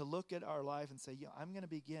 to look at our life and say, yeah, I'm going to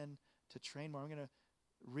begin to train more. I'm going to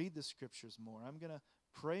read the scriptures more. I'm going to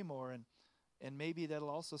pray more. And maybe that'll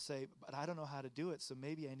also say, but I don't know how to do it, so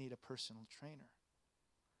maybe I need a personal trainer.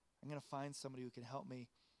 I'm going to find somebody who can help me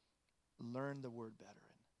learn the word better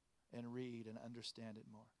and read and understand it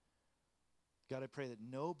more. God, I pray that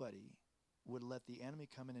nobody would let the enemy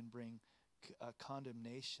come in and bring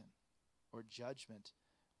condemnation or judgment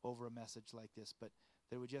over a message like this, but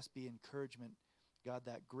there would just be encouragement. God,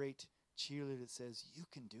 that great cheerleader that says, you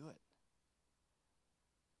can do it.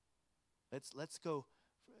 Let's go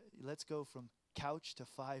from couch to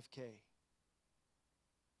 5K.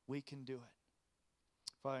 We can do it.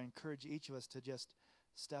 Father, I encourage each of us to just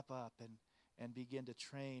step up and begin to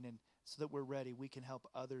train, and so that we're ready, we can help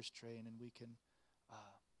others train, and we can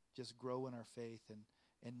just grow in our faith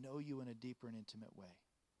and know you in a deeper and intimate way.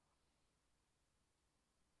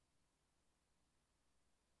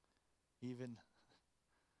 Even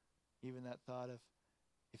that thought of,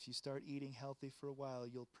 if you start eating healthy for a while,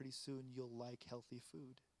 pretty soon you'll like healthy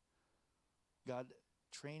food. God,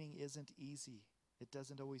 training isn't easy. It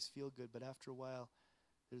doesn't always feel good, but after a while,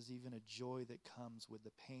 there's even a joy that comes with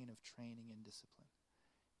the pain of training and discipline.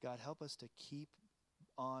 God, help us to keep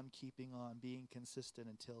on keeping on, being consistent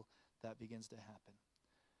until that begins to happen.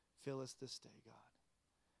 Fill us this day, God.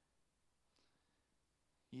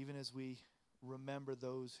 Even as we remember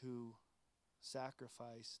those who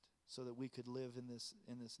sacrificed so that we could live in this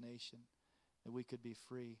nation, that we could be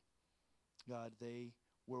free. God, they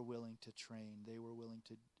were willing to train. They were willing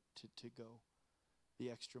to go the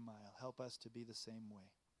extra mile. Help us to be the same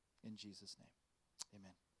way. In Jesus' name,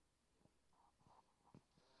 amen.